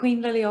 the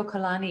Queen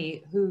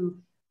Liliuokalani, who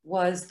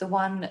was the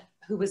one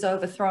who was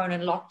overthrown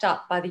and locked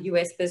up by the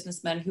US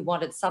businessmen who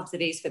wanted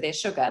subsidies for their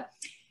sugar,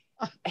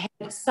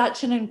 had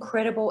such an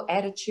incredible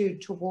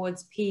attitude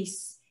towards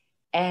peace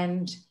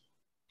and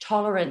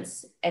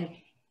tolerance. And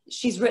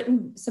she's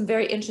written some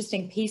very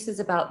interesting pieces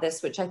about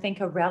this, which I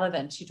think are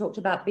relevant. She talked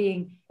about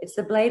it's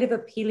the blade of a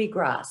pili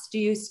grass. Do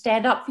you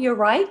stand up for your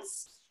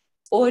rights,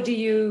 or do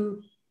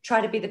you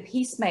try to be the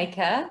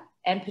peacemaker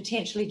and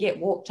potentially get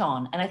walked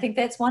on? And I think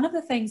that's one of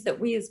the things that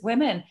we as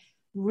women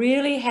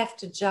really have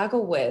to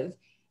juggle with.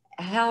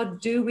 How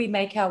do we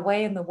make our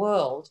way in the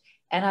world?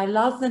 And I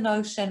love the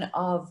notion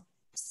of,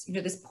 you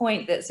know, this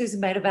point that Susan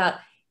made about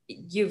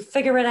you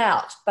figure it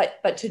out,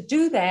 but to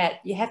do that,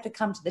 you have to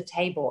come to the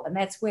table. And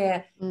that's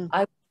where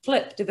I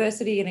flip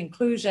diversity and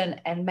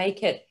inclusion and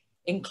make it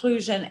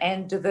inclusion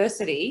and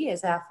diversity,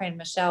 as our friend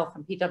Michelle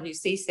from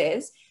PwC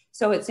says.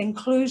 So it's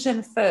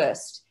inclusion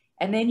first,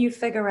 and then you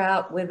figure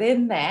out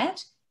within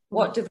that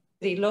what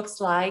diversity looks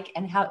like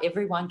and how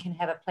everyone can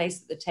have a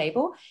place at the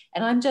table.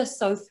 And I'm just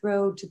so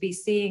thrilled to be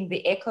seeing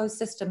the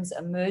ecosystems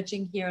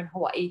emerging here in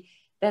Hawaii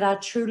that are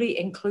truly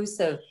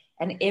inclusive.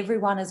 And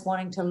everyone is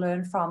wanting to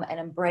learn from and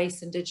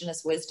embrace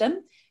Indigenous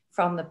wisdom,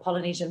 from the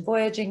Polynesian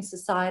Voyaging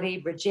Society,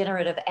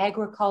 regenerative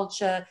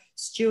agriculture,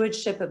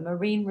 stewardship of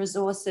marine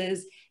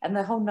resources, and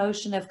the whole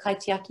notion of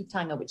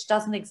kaitiakitanga, which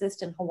doesn't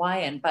exist in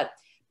Hawaiian, but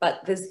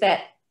there's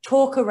that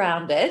talk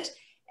around it,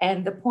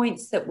 and the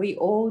points that we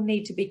all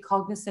need to be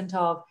cognizant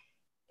of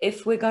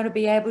if we're going to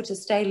be able to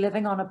stay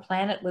living on a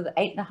planet with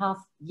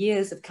 8.5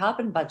 years of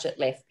carbon budget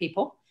left,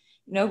 people.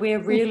 You know, we're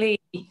really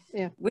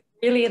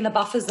in the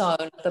buffer zone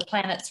of the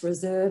planet's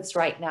reserves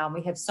right now. And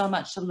we have so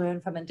much to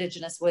learn from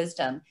Indigenous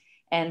wisdom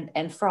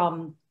and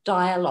from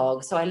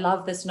dialogue. So I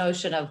love this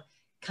notion of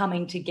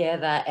coming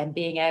together and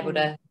being able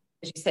to,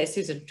 as you say,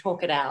 Susan,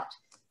 talk it out.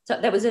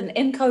 So that was an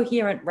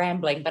incoherent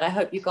rambling, but I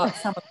hope you got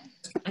some of what I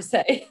was trying to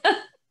say.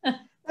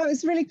 That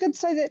was really good.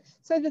 So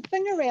the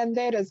thing around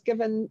that is,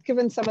 given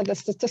some of the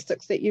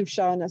statistics that you've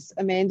shown us,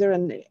 Amanda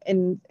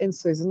and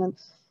Susan, and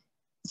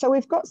so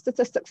we've got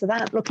statistics that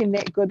aren't looking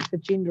that good for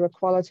gender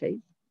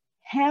equality.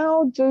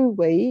 How do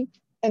we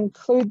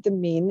include the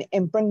men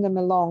and bring them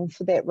along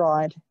for that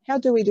ride? How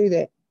do we do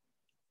that?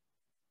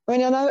 I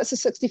mean, I know it's a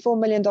 $64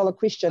 million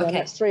question, and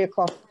it's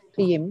 3:00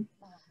 p.m.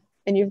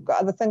 and you've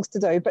got other things to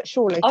do, but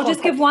surely. I'll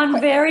just give one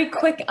very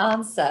quick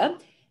answer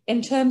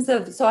in terms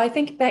of, so I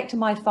think back to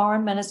my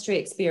foreign ministry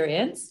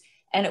experience,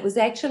 And it was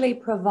actually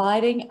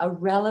providing a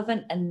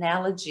relevant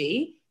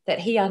analogy that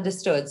he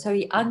understood. So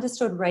he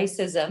understood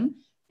racism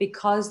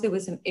because there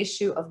was an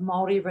issue of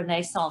Māori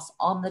Renaissance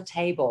on the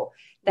table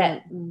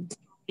that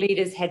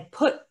leaders had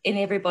put in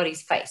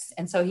everybody's face.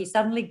 And so he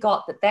suddenly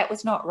got that that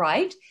was not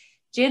right.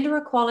 Gender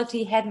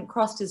equality hadn't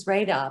crossed his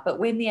radar, but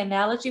when the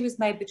analogy was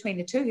made between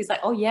the two, he's like,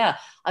 oh yeah,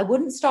 I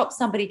wouldn't stop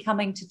somebody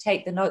coming to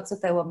take the notes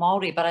if they were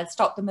Māori, but I'd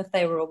stop them if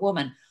they were a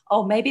woman.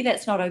 Oh, maybe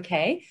that's not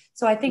okay.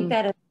 So I think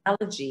that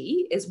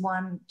analogy is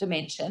one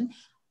dimension.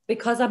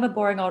 Because I'm a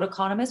boring old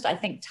economist, I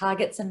think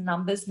targets and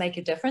numbers make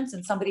a difference.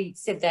 And somebody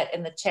said that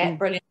in the chat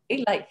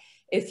brilliantly. Like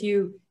if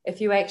you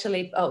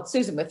actually, oh,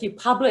 Susan, if you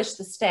publish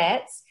the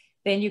stats,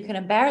 then you can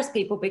embarrass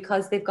people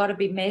because they've got to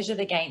be measured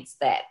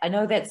against that. I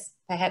know that's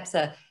perhaps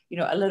a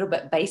little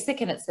bit basic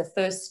and it's the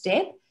first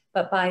step,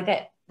 but by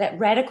that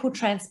radical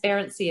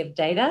transparency of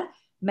data,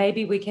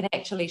 maybe we can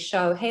actually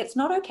show, hey, it's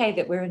not okay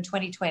that we're in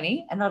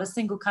 2020 and not a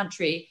single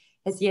country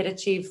has yet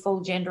achieved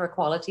full gender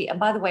equality. And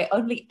by the way,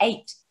 only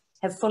 8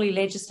 have fully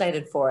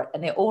legislated for it,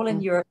 and they're all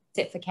in Europe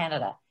except for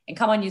Canada. And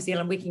come on, New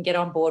Zealand, we can get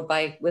on board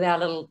with our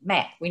little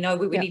map. We know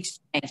we need to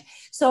change.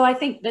 So I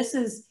think this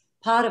is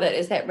part of it,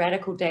 is that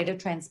radical data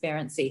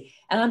transparency.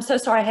 And I'm so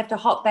sorry, I have to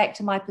hop back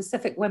to my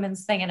Pacific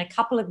Women's thing in a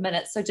couple of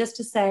minutes. So just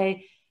to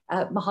say,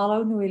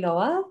 mahalo nui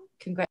loa,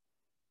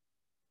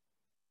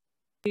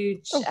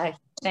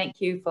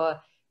 thank you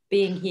for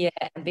being here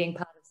and being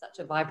part of such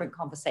a vibrant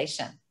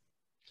conversation.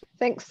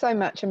 Thanks so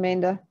much,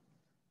 Amanda.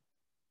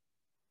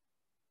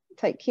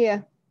 Take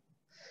care.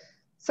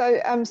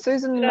 So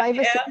Susan,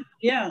 Mavis.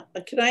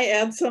 Can I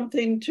add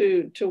something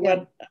to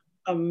what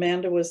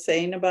Amanda was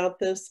saying about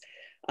this?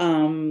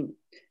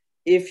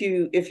 If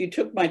you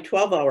took my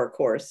 12-hour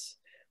course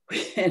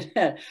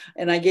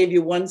and I gave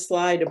you one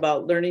slide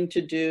about learning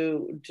to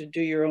do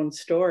your own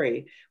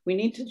story, we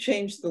need to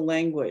change the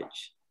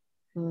language.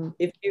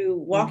 If you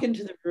walk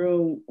into the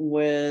room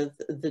with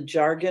the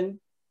jargon,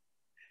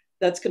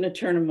 that's going to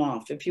turn them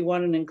off. If you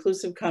want an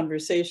inclusive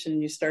conversation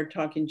and you start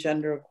talking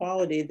gender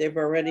equality, they've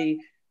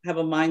already have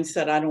a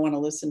mindset, I don't want to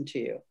listen to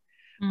you.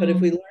 But if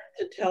we learn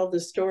to tell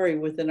the story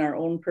within our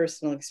own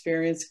personal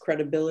experience,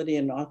 credibility,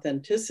 and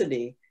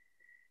authenticity,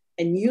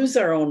 and use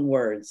our own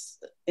words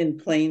in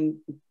plain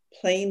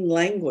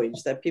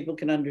language that people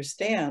can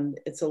understand,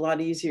 it's a lot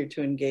easier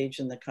to engage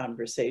in the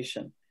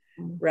conversation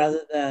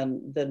rather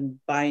than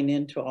buying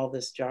into all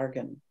this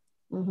jargon.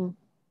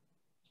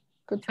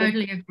 Good.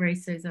 Totally agree,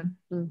 Susan.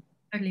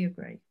 Totally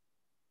agree.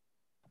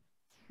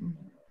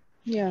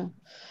 Yeah.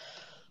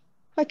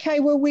 Okay,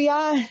 well, we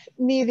are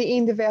near the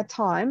end of our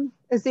time.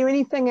 Is there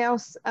anything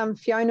else,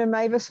 Fiona,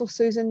 Mavis, or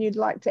Susan, you'd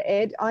like to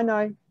add? I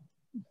know.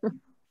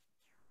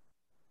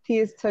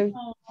 Tears too.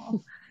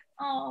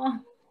 No,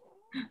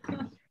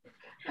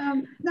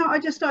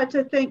 I'd just like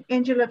to thank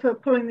Angela for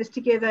pulling this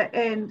together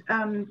and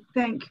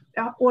thank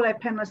all our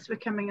panelists for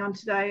coming on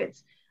today.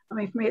 For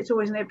me, it's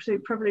always an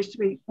absolute privilege to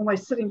be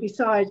almost sitting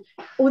beside,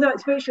 although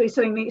it's virtually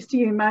sitting next to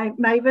you,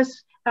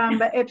 Mavis,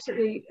 but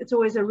absolutely, it's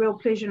always a real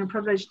pleasure and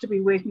privilege to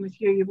be working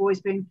with you. You've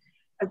always been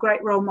a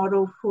great role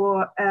model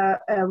for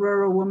our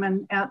rural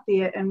women out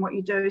there and what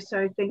you do,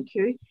 so thank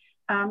you.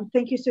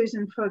 Thank you,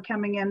 Susan, for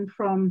coming in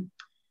from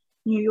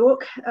New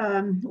York.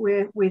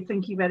 We're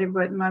thinking about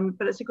everybody at the moment,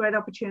 but it's a great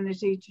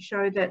opportunity to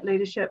show that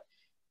leadership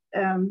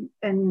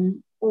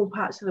in all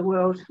parts of the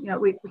world.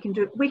 We can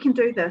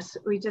do this.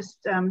 We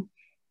just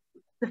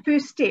the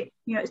first step,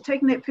 it's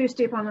taking that first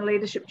step on the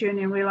leadership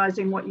journey and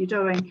realizing what you're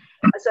doing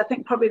is, I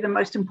think, probably the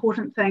most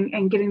important thing,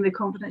 and getting the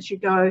confidence you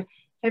go,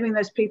 having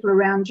those people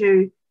around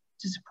you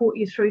to support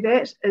you through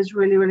that is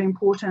really, really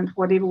important,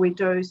 whatever we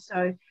do.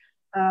 So,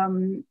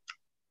 and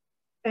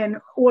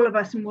all of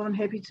us are more than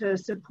happy to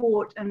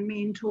support and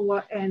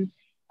mentor and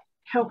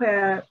help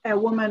our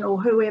women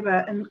or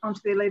whoever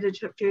onto their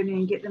leadership journey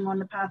and get them on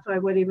the pathway,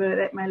 whatever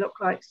that may look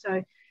like.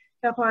 So,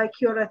 kia pai,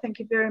 kia ora, thank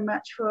you very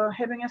much for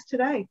having us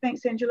today.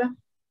 Thanks, Angela.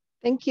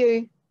 Thank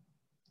you.